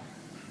out,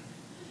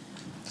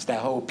 It's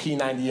that whole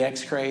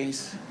P90X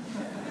craze.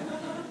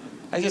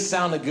 That just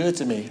sounded good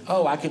to me.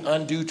 Oh, I can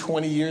undo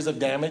 20 years of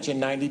damage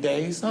in 90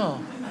 days?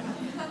 Oh.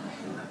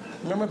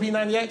 Remember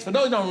P90X? For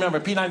those who don't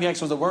remember,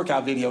 P90X was a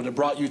workout video that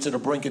brought you to the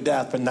brink of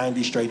death for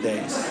 90 straight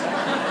days.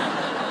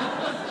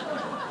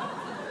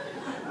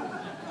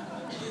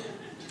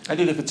 I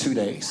did it for 2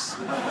 days.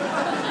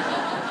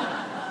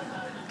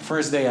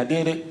 First day I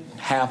did it,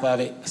 half of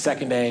it.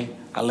 Second day,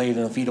 I laid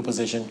in a fetal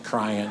position,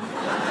 crying.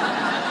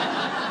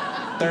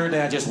 Third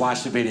day, I just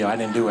watched the video. I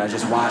didn't do it, I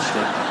just watched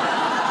it.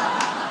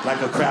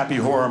 Like a crappy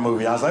horror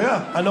movie. I was like,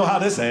 yeah, I know how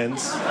this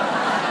ends.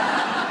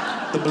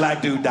 The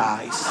black dude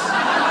dies.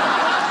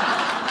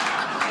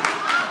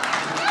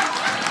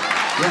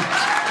 Yeah.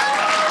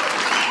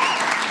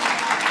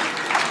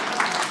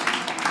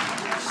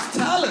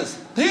 Tell us.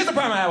 Here's the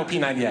problem I have with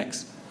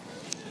P90X.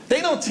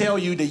 They don't tell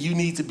you that you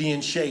need to be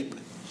in shape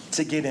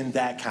to get in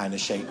that kind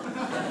of shape.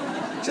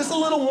 Just a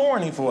little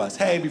warning for us.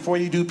 Hey, before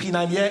you do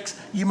P90X,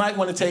 you might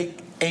want to take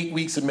 8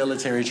 weeks of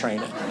military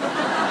training.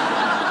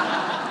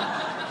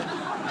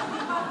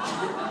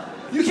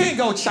 You can't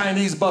go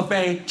Chinese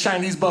buffet,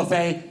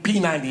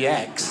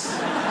 P90X.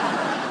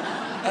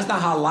 That's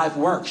not how life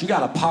works. You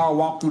gotta power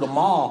walk through the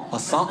mall or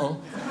something.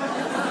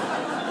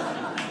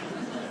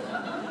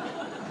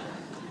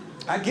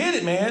 I get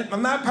it, man.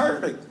 I'm not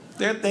perfect.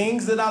 There are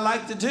things that I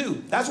like to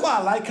do. That's why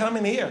I like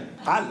coming here.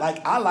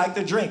 I like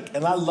to drink,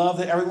 and I love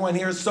that everyone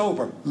here is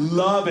sober.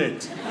 Love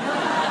it.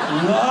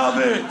 Love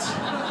it.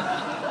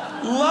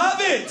 Love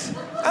it.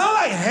 I don't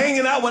like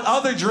hanging out with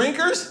other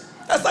drinkers.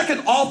 That's like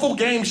an awful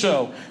game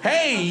show.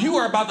 Hey, you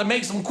are about to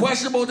make some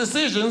questionable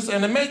decisions,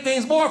 and to make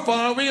things more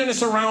fun, we're gonna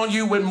surround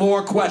you with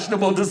more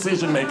questionable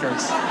decision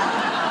makers.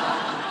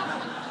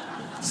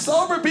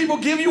 Sober people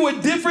give you a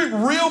different,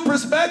 real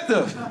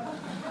perspective.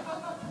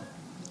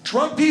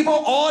 Drunk people,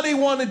 all they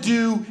want to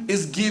do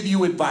is give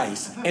you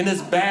advice. And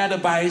it's bad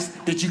advice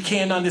that you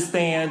can't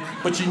understand,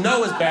 but you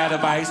know it's bad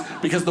advice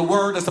because the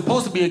word that's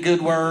supposed to be a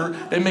good word,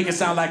 they make it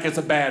sound like it's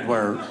a bad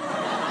word.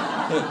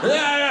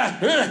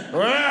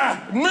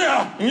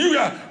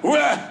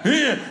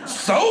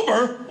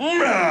 Sober?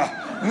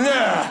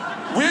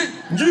 With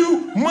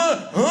you,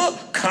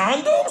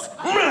 condoms?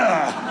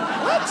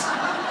 What?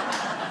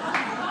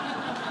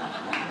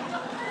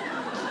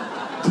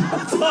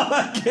 That's all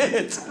I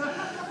get.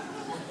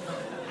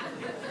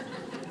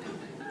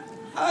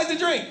 I like to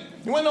drink.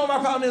 You wanna know what my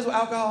problem is with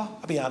alcohol?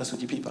 I'll be honest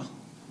with you people.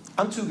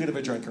 I'm too good of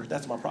a drinker.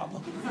 That's my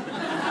problem.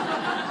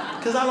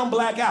 Because I don't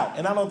black out,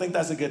 and I don't think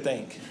that's a good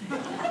thing.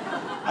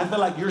 I feel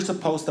like you're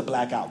supposed to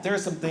black out. There are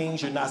some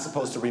things you're not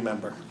supposed to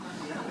remember.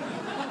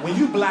 When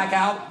you black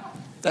out,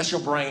 that's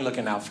your brain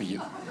looking out for you.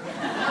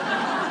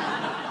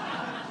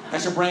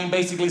 That's your brain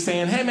basically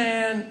saying, hey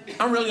man,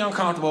 I'm really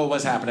uncomfortable with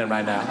what's happening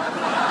right now.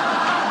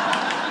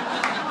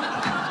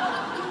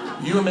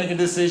 You are making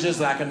decisions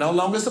that I can no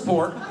longer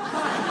support.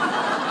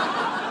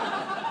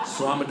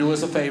 So I'm gonna do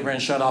us a favor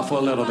and shut off for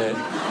a little bit.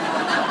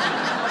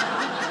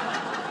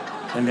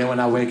 And then when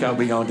I wake up,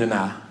 we gonna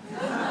deny.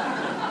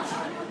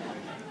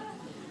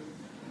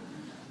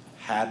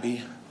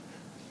 Happy,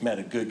 met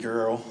a good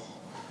girl.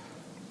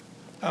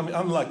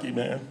 I'm lucky,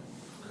 man.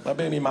 My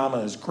baby mama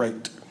is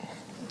great.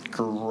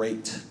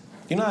 Great.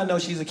 You know how I know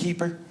she's a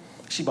keeper?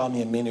 She bought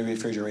me a mini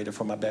refrigerator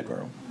for my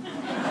bedroom.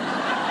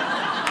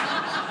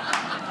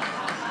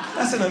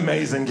 That's an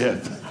amazing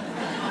gift.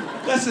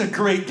 That's a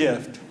great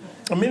gift.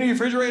 A mini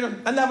refrigerator?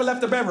 I never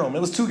left the bedroom.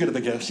 It was too good of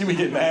a gift. She would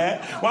get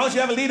mad. Why don't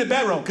you ever leave the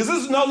bedroom? Because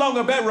this is no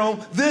longer a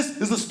bedroom.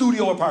 This is a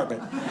studio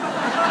apartment.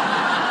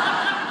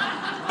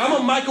 I'm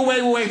a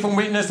microwave away from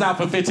renting this out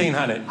for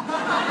 $1,500.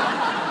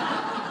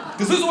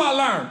 Because this is what I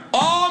learned.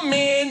 All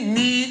men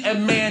need a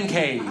man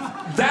cave.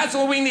 That's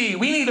what we need.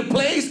 We need a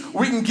place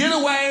where we can get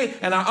away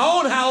in our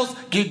own house,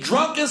 get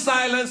drunk in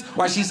silence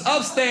while she's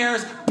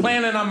upstairs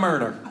planning a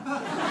murder.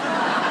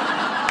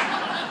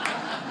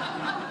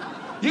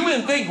 You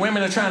wouldn't think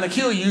women are trying to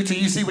kill you till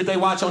you see what they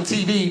watch on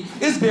TV.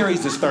 It's very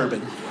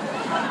disturbing.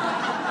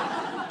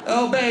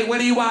 Oh, babe,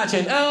 what are you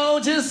watching? Oh,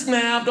 just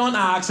snapped on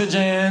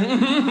Oxygen.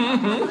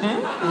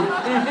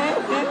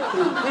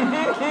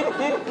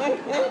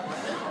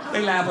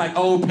 They laugh like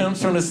old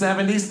pimps from the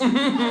 70s.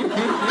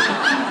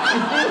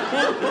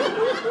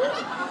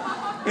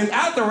 And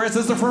afterwards,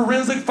 it's a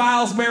Forensic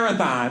Files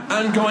marathon.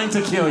 I'm going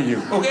to kill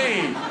you.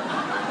 Okay.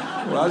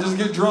 Well, I'll just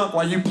get drunk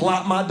while you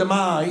plot my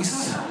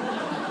demise.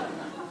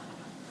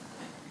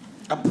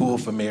 I pull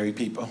for married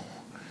people.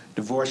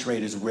 Divorce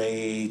rate is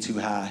way too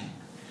high.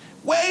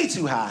 Way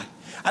too high.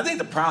 I think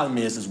the problem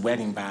is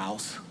wedding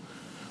vows.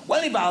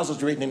 Wedding vows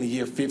was written in the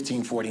year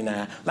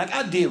 1549. Like,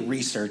 I did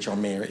research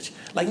on marriage.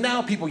 Like,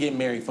 now people get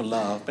married for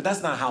love, but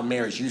that's not how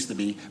marriage used to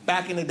be.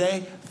 Back in the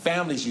day,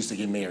 families used to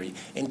get married.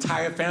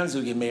 Entire families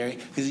would get married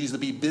because it used to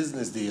be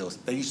business deals.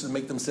 They used to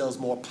make themselves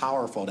more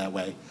powerful that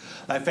way.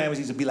 Like, families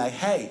used to be like,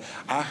 hey,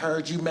 I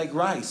heard you make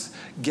rice.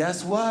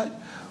 Guess what?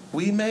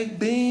 We make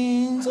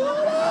beans. Rice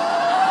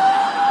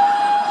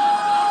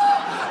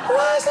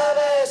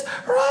service,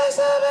 rice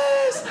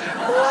service,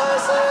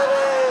 rice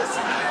service,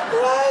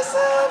 rice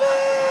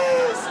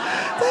service.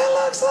 They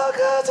look look so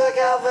good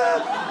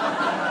together.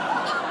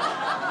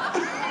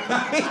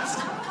 Right?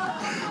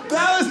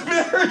 That was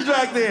marriage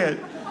back then.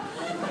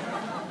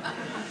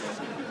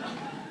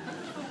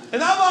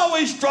 And I've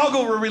always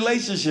struggled with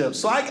relationships.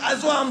 So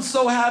that's why I'm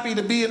so happy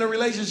to be in a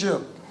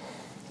relationship.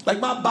 Like,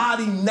 my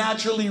body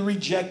naturally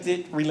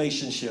rejected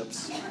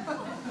relationships.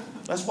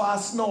 That's why I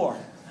snore.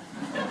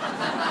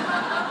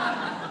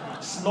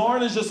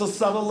 Snoring is just a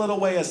subtle little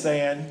way of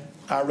saying,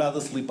 I'd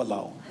rather sleep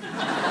alone.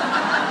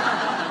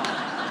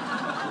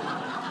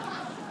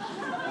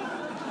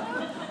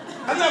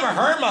 I've never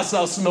heard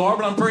myself snore,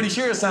 but I'm pretty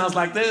sure it sounds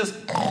like this.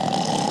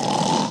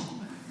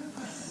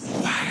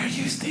 Why are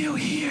you still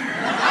here?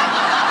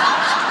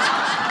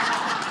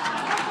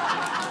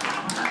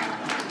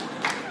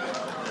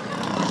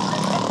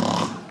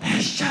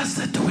 It's just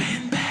a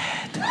twin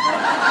bed.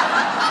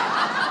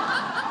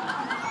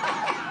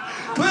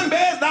 Twin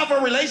bed's not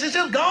for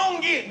relationships. Go on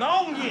get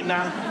now.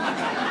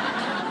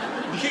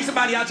 You kick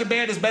somebody out your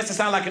bed, it's best to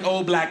sound like an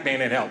old black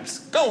man. It helps.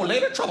 Go on,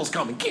 later. Trouble's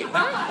coming. Get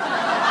now.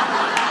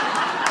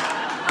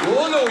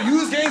 Oh no,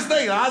 you just can't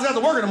stay. I just have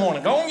to work in the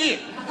morning. Go on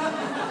get.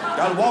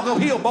 Gotta walk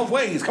uphill both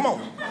ways. Come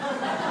on.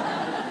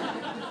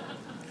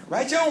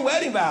 Write your own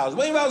wedding vows.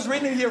 Wedding vows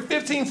written in the year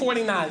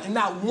 1549 and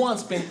not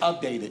once been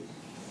updated.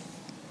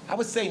 I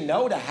would say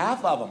no to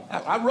half of them.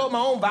 I wrote my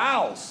own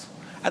vows.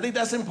 I think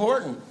that's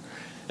important.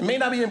 It may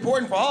not be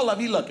important for all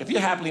of you. Look, if you're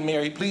happily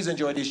married, please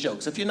enjoy these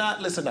jokes. If you're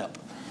not, listen up.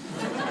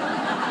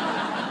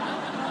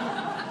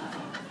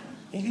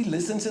 If you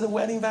listen to the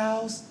wedding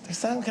vows, they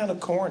sound kind of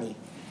corny.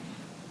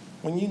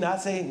 When you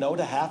not say no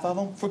to half of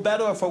them, for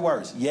better or for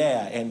worse?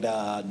 Yeah, and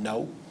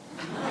no.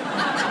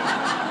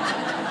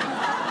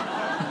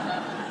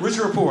 Rich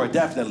or poor,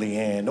 definitely,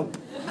 and nope.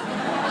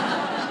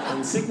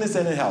 In sickness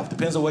and in health,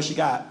 depends on what she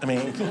got. I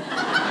mean,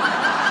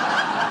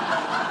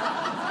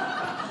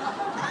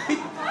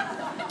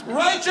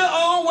 write your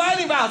own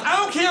wedding vows. I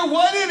don't care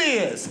what it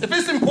is. If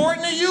it's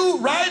important to you,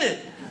 write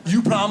it.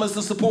 You promise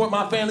to support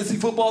my fantasy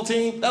football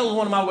team? That was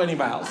one of my wedding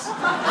vows.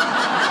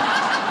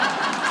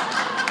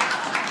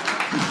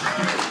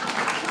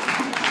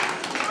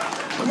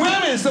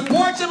 Women,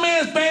 support your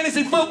man's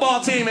fantasy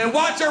football team and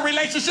watch your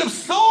relationship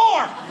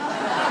soar.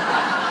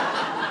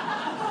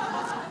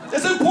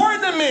 It's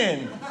important to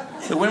men.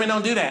 The women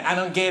don't do that. I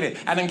don't get it.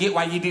 I don't get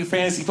why you do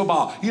fantasy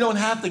football. You don't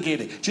have to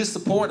get it. Just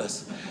support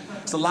us.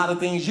 It's a lot of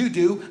things you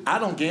do I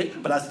don't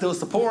get, but I still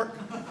support.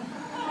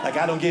 Like,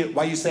 I don't get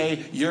why you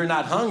say you're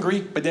not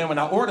hungry, but then when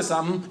I order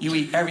something, you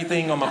eat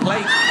everything on my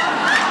plate.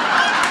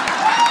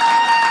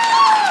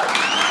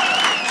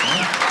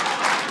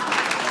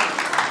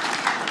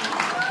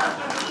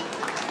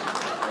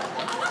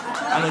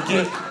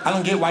 I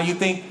don't get why you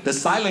think the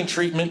silent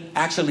treatment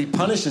actually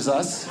punishes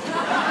us.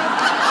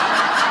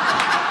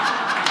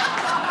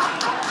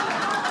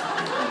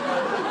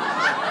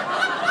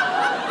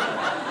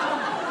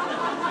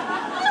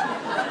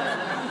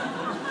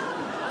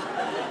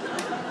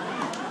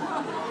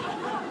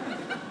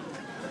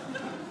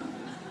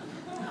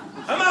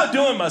 I'm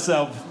outdoing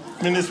myself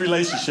in this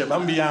relationship, I'm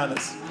gonna be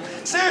honest.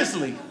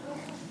 Seriously.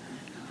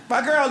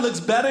 My girl looks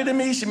better than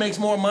me, she makes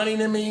more money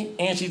than me,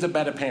 and she's a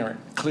better parent,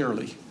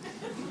 clearly.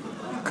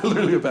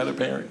 Clearly a better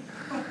parent.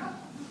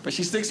 But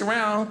she sticks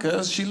around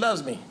because she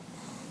loves me,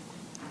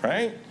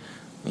 right?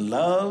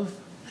 Love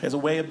has a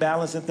way of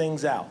balancing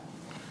things out.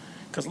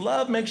 Because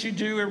love makes you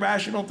do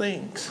irrational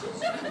things.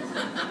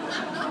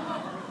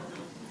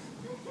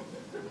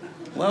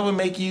 Love will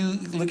make you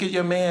look at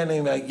your man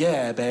and be like,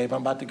 yeah, babe,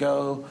 I'm about to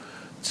go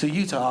to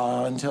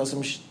Utah and tell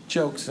some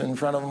jokes in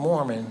front of a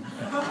Mormon.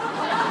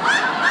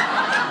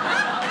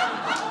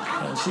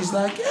 And she's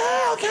like,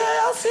 yeah, okay,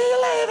 I'll see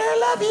you later,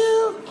 love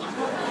you.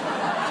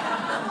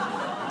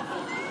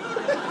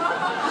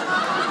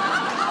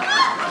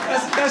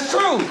 That's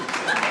true.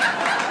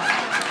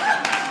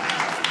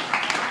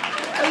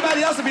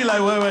 Everybody else would be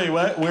like, wait,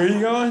 what? Where are you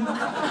going?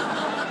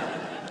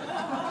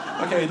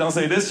 Okay, don't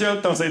say this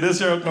joke, don't say this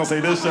joke, don't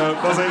say this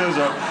joke, don't say this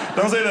joke,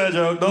 don't say that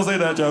joke, don't say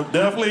that joke.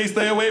 Definitely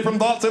stay away from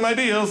thoughts and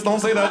ideas. Don't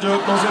say that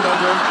joke, don't say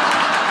that joke.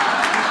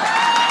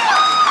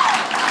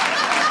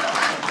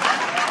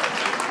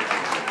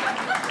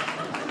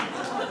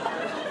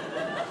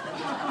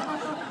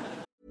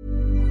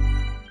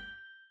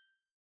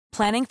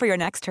 Planning for your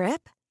next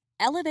trip?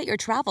 Elevate your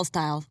travel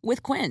style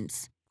with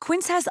Quince.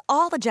 Quince has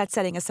all the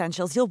jet-setting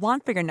essentials you'll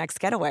want for your next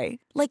getaway,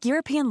 like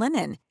European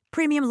linen,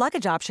 premium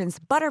luggage options,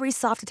 buttery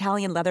soft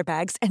Italian leather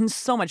bags, and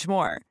so much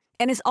more.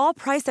 And is all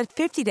priced at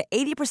 50 to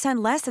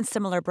 80% less than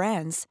similar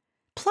brands.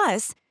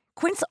 Plus,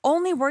 Quince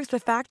only works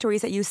with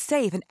factories that use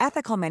safe and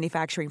ethical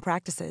manufacturing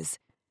practices.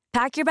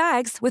 Pack your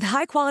bags with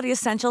high-quality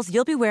essentials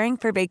you'll be wearing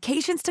for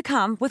vacations to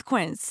come with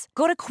Quince.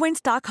 Go to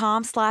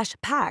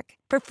quince.com/pack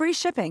for free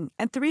shipping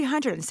and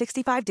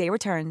 365-day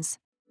returns.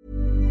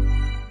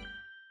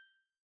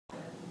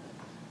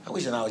 I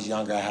wish when I was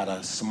younger I had a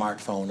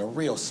smartphone, a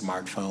real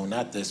smartphone,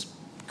 not this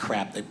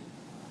crap they're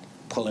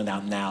pulling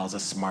out now as a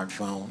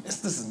smartphone.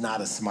 This is not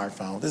a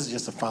smartphone. This is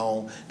just a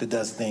phone that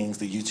does things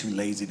that you're too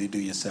lazy to do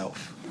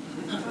yourself.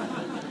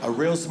 A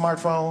real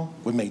smartphone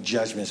would make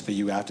judgments for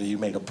you after you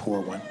made a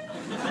poor one.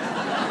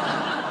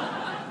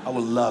 I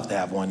would love to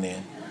have one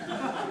then.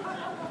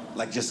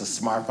 Like just a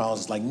smartphone.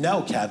 It's like,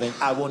 no, Kevin,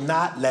 I will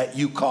not let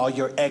you call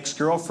your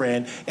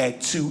ex-girlfriend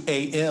at 2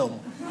 a.m.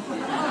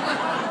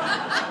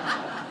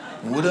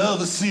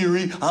 Whatever,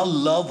 Siri, I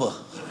love her.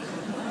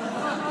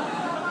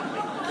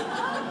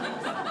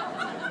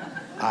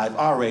 I've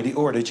already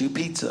ordered you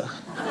pizza.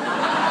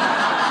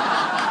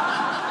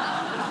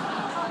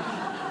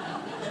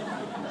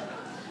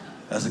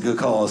 That's a good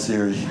call,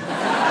 Siri.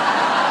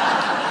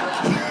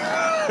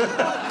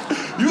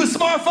 You a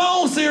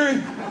smartphone,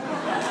 Siri?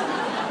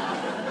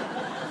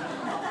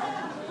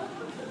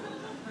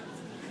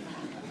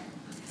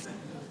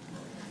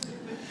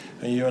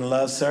 Are you in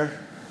love, sir?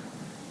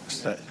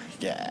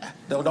 Yeah.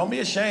 Don't be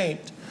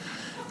ashamed.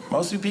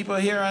 Most of you people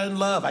here are in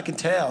love. I can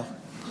tell.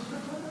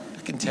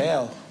 I can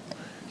tell.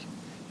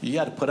 You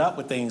got to put up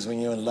with things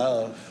when you're in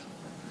love.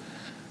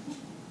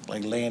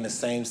 Like laying the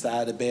same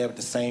side of the bed with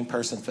the same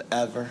person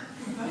forever.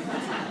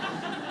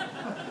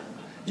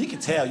 You can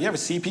tell. You ever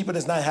see people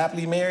that's not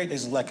happily married?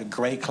 There's like a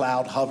gray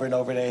cloud hovering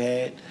over their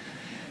head.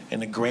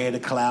 And the grayer the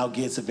cloud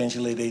gets,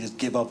 eventually they just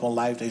give up on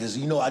life. They just,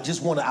 I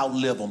just want to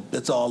outlive them.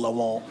 That's all I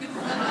want.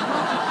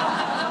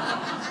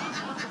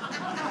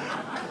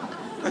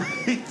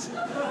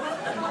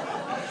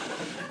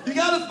 You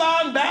gotta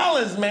find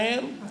balance,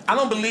 man. I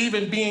don't believe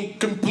in being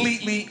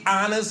completely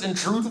honest and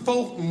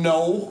truthful.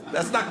 No,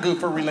 that's not good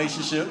for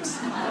relationships.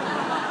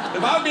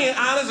 If I was being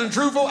honest and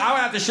truthful, I would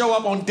have to show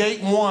up on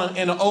date 1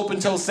 in an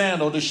open-toe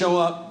sandal to show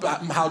up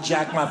how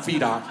jacked my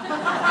feet are.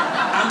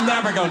 I'm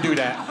never gonna do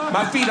that.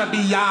 My feet are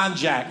beyond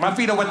jacked. My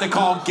feet are what they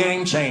call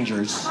game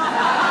changers.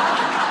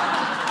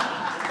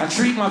 I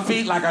treat my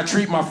feet like I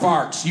treat my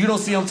farts. You don't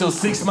see them till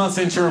 6 months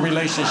into a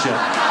relationship.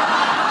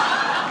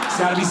 There's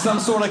gotta be some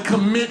sort of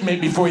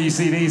commitment before you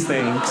see these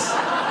things.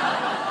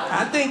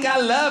 I think I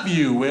love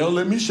you. Well,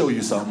 let me show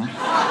you something.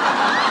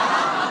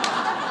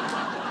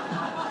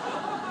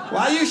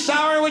 Why are you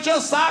showering with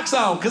your socks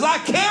on? Because I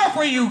care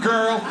for you,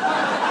 girl.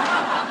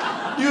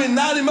 You are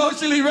not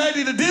emotionally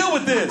ready to deal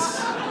with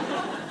this.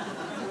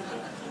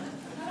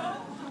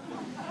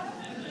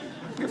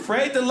 You're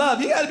afraid to love.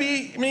 You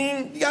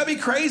gotta be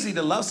crazy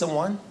to love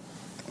someone.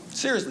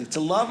 Seriously, to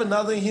love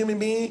another human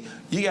being,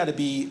 you gotta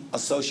be a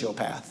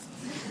sociopath.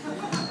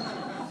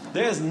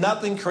 There's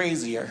nothing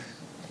crazier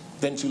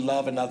than to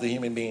love another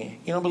human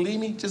being. You don't believe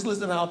me? Just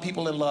listen to how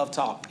people in love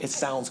talk. It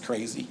sounds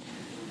crazy.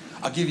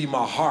 I'll give you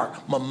my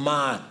heart, my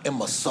mind, and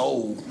my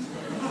soul.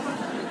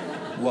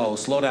 Whoa,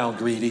 slow down,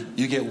 greedy.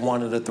 You get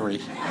one of the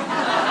three.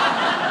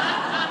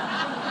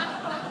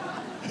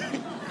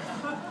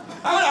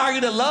 I would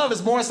argue that love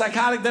is more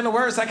psychotic than the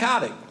word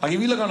psychotic. Like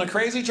if you look on a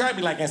crazy chart,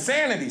 be like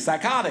insanity,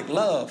 psychotic,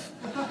 love.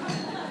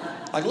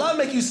 Like love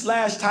make you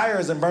slash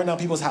tires and burn down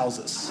people's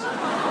houses.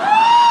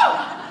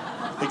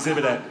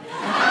 Exhibit that.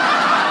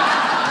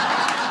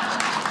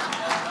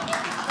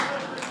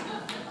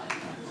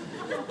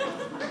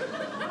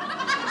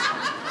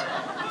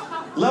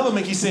 Love will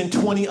make you send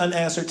 20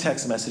 unanswered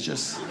text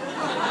messages.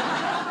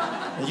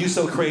 And you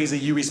so crazy,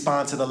 you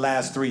respond to the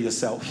last 3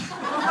 yourself.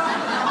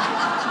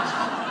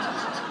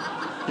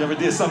 You ever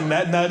did something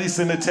that nutty,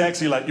 send a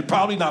text, you're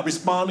probably not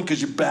responding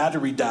because your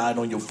battery died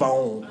on your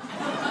phone.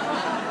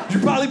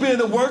 You've probably been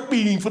in a work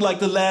meeting for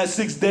the last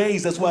 6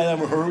 days, that's why I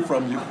haven't heard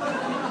from you.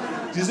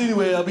 Just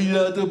anyway, I'll be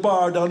at the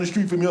bar down the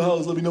street from your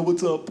house, let me know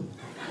what's up.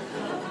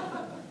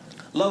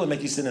 Love will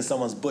make you sit in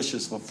someone's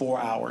bushes for 4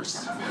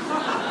 hours.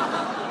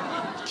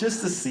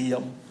 Just to see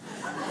them.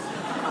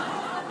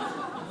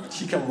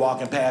 She come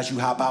walking past, you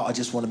hop out, I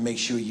just want to make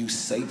sure you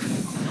safe.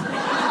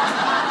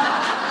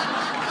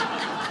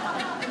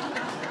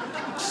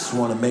 Just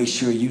want to make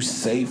sure you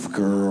safe,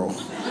 girl.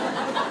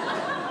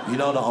 You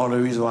know the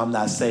only reason why I'm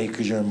not safe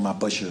because you're in my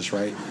bushes,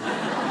 right?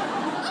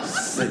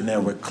 Sitting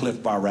there with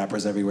Cliff Bar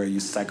wrappers everywhere, you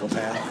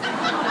psychopath.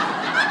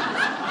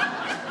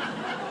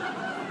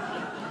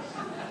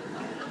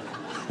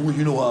 Well,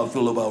 you know how I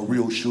feel about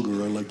real sugar.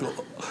 I like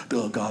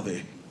the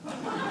agave.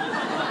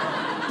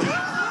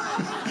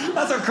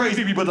 That's what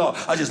crazy people do.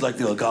 I just like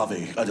the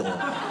agave. I don't.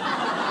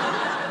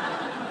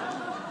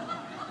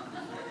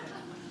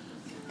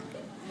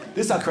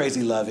 This is how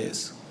crazy love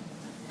is.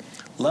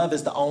 Love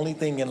is the only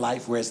thing in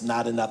life where it's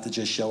not enough to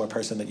just show a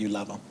person that you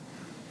love them.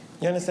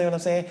 You understand what I'm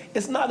saying?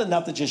 It's not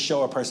enough to just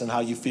show a person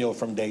how you feel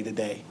from day to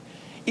day.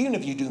 Even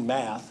if you do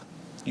math,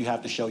 you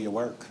have to show your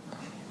work.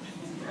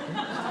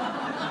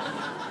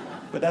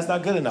 But that's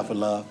not good enough for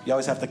love. You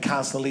always have to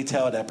constantly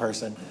tell that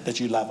person that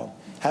you love them.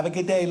 Have a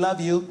good day,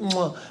 love you.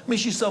 Mwah.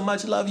 Miss you so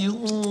much, love you.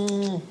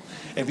 Mwah.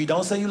 If you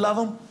don't say you love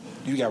them,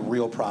 you got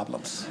real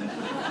problems.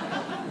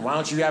 Why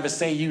don't you ever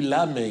say you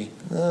love me?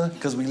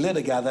 Because we live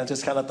together and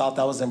just kind of thought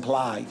that was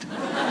implied.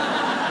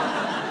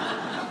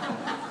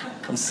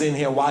 I'm sitting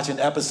here watching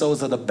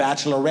episodes of The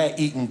Bachelorette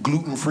eating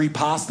gluten-free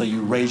pasta,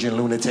 you raging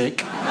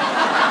lunatic.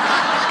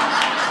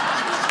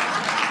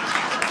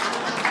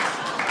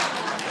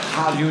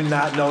 How do you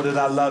not know that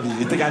I love you?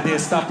 You think I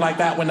did stuff like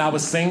that when I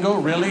was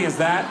single? Really? Is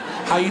that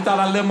how you thought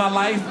I lived my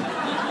life?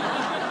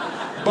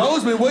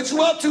 Bozeman, what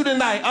you up to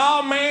tonight?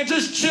 Oh, man,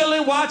 just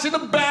chilling, watching The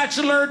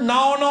Bachelor,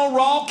 gnawing on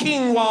raw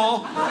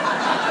quinoa.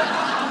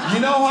 You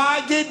know how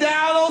I get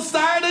down on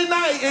Saturday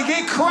night and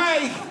get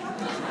cray.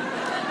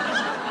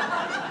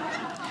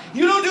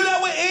 You don't do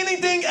that with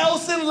anything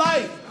else in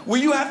life. Where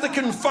you have to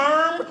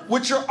confirm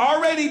what you're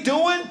already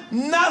doing?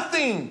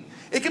 Nothing.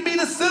 It can be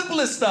the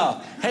simplest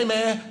stuff. Hey,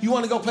 man, you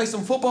want to go play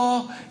some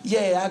football?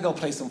 Yeah, I go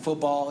play some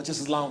football, just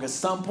as long as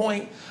some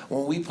point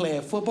when we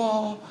playing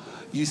football,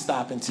 you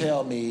stop and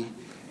tell me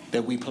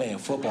that we playing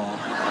football.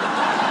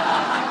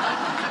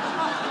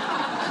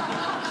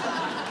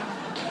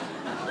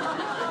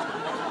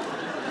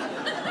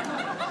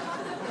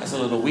 That's a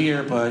little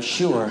weird, but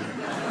sure.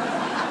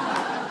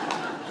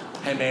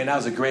 Hey, man, that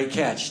was a great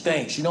catch.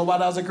 Thanks. You know why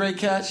that was a great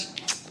catch?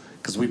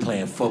 Because we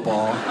playing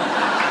football.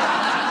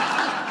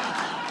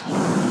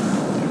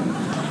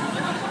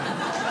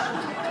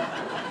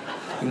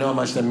 You know how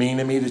much that mean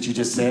to me that you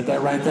just said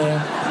that right there?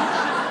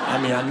 I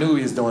mean, I knew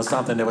he was doing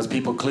something. There was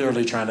people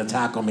clearly trying to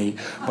tackle me.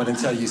 But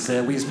until you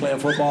said we was playing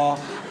football,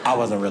 I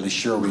wasn't really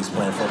sure we was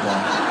playing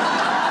football.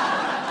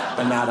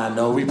 But now that I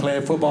know we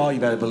playing football, you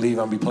better believe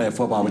I'm gonna be playing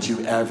football with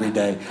you every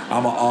day.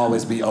 I'm gonna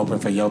always be open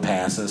for your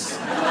passes.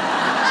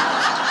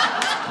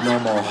 No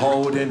more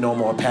holding, no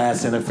more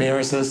pass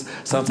interferences.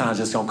 Sometimes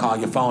just gonna call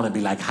your phone and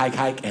be like, hike,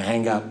 and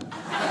hang up.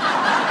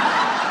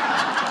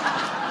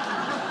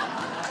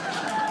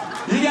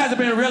 You guys have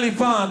been really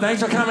fun.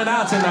 Thanks for coming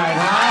out tonight, huh?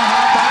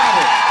 How about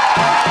it?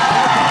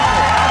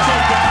 I'll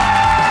take that.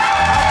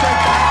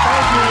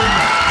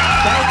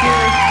 Thank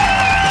you.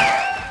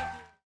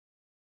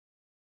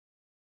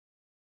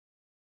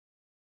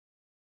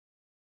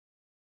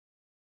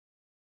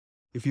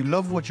 If you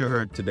love what you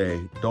heard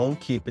today, don't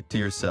keep it to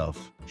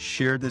yourself.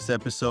 Share this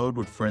episode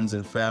with friends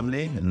and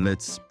family, and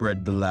let's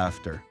spread the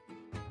laughter.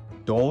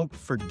 Don't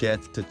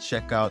forget to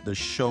check out the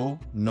show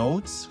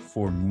notes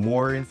for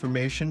more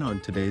information on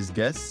today's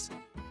guests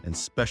and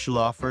special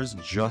offers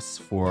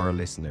just for our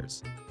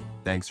listeners.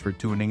 Thanks for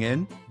tuning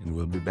in, and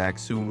we'll be back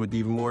soon with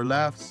even more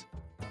laughs.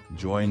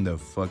 Join the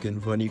fucking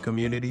funny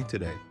community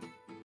today.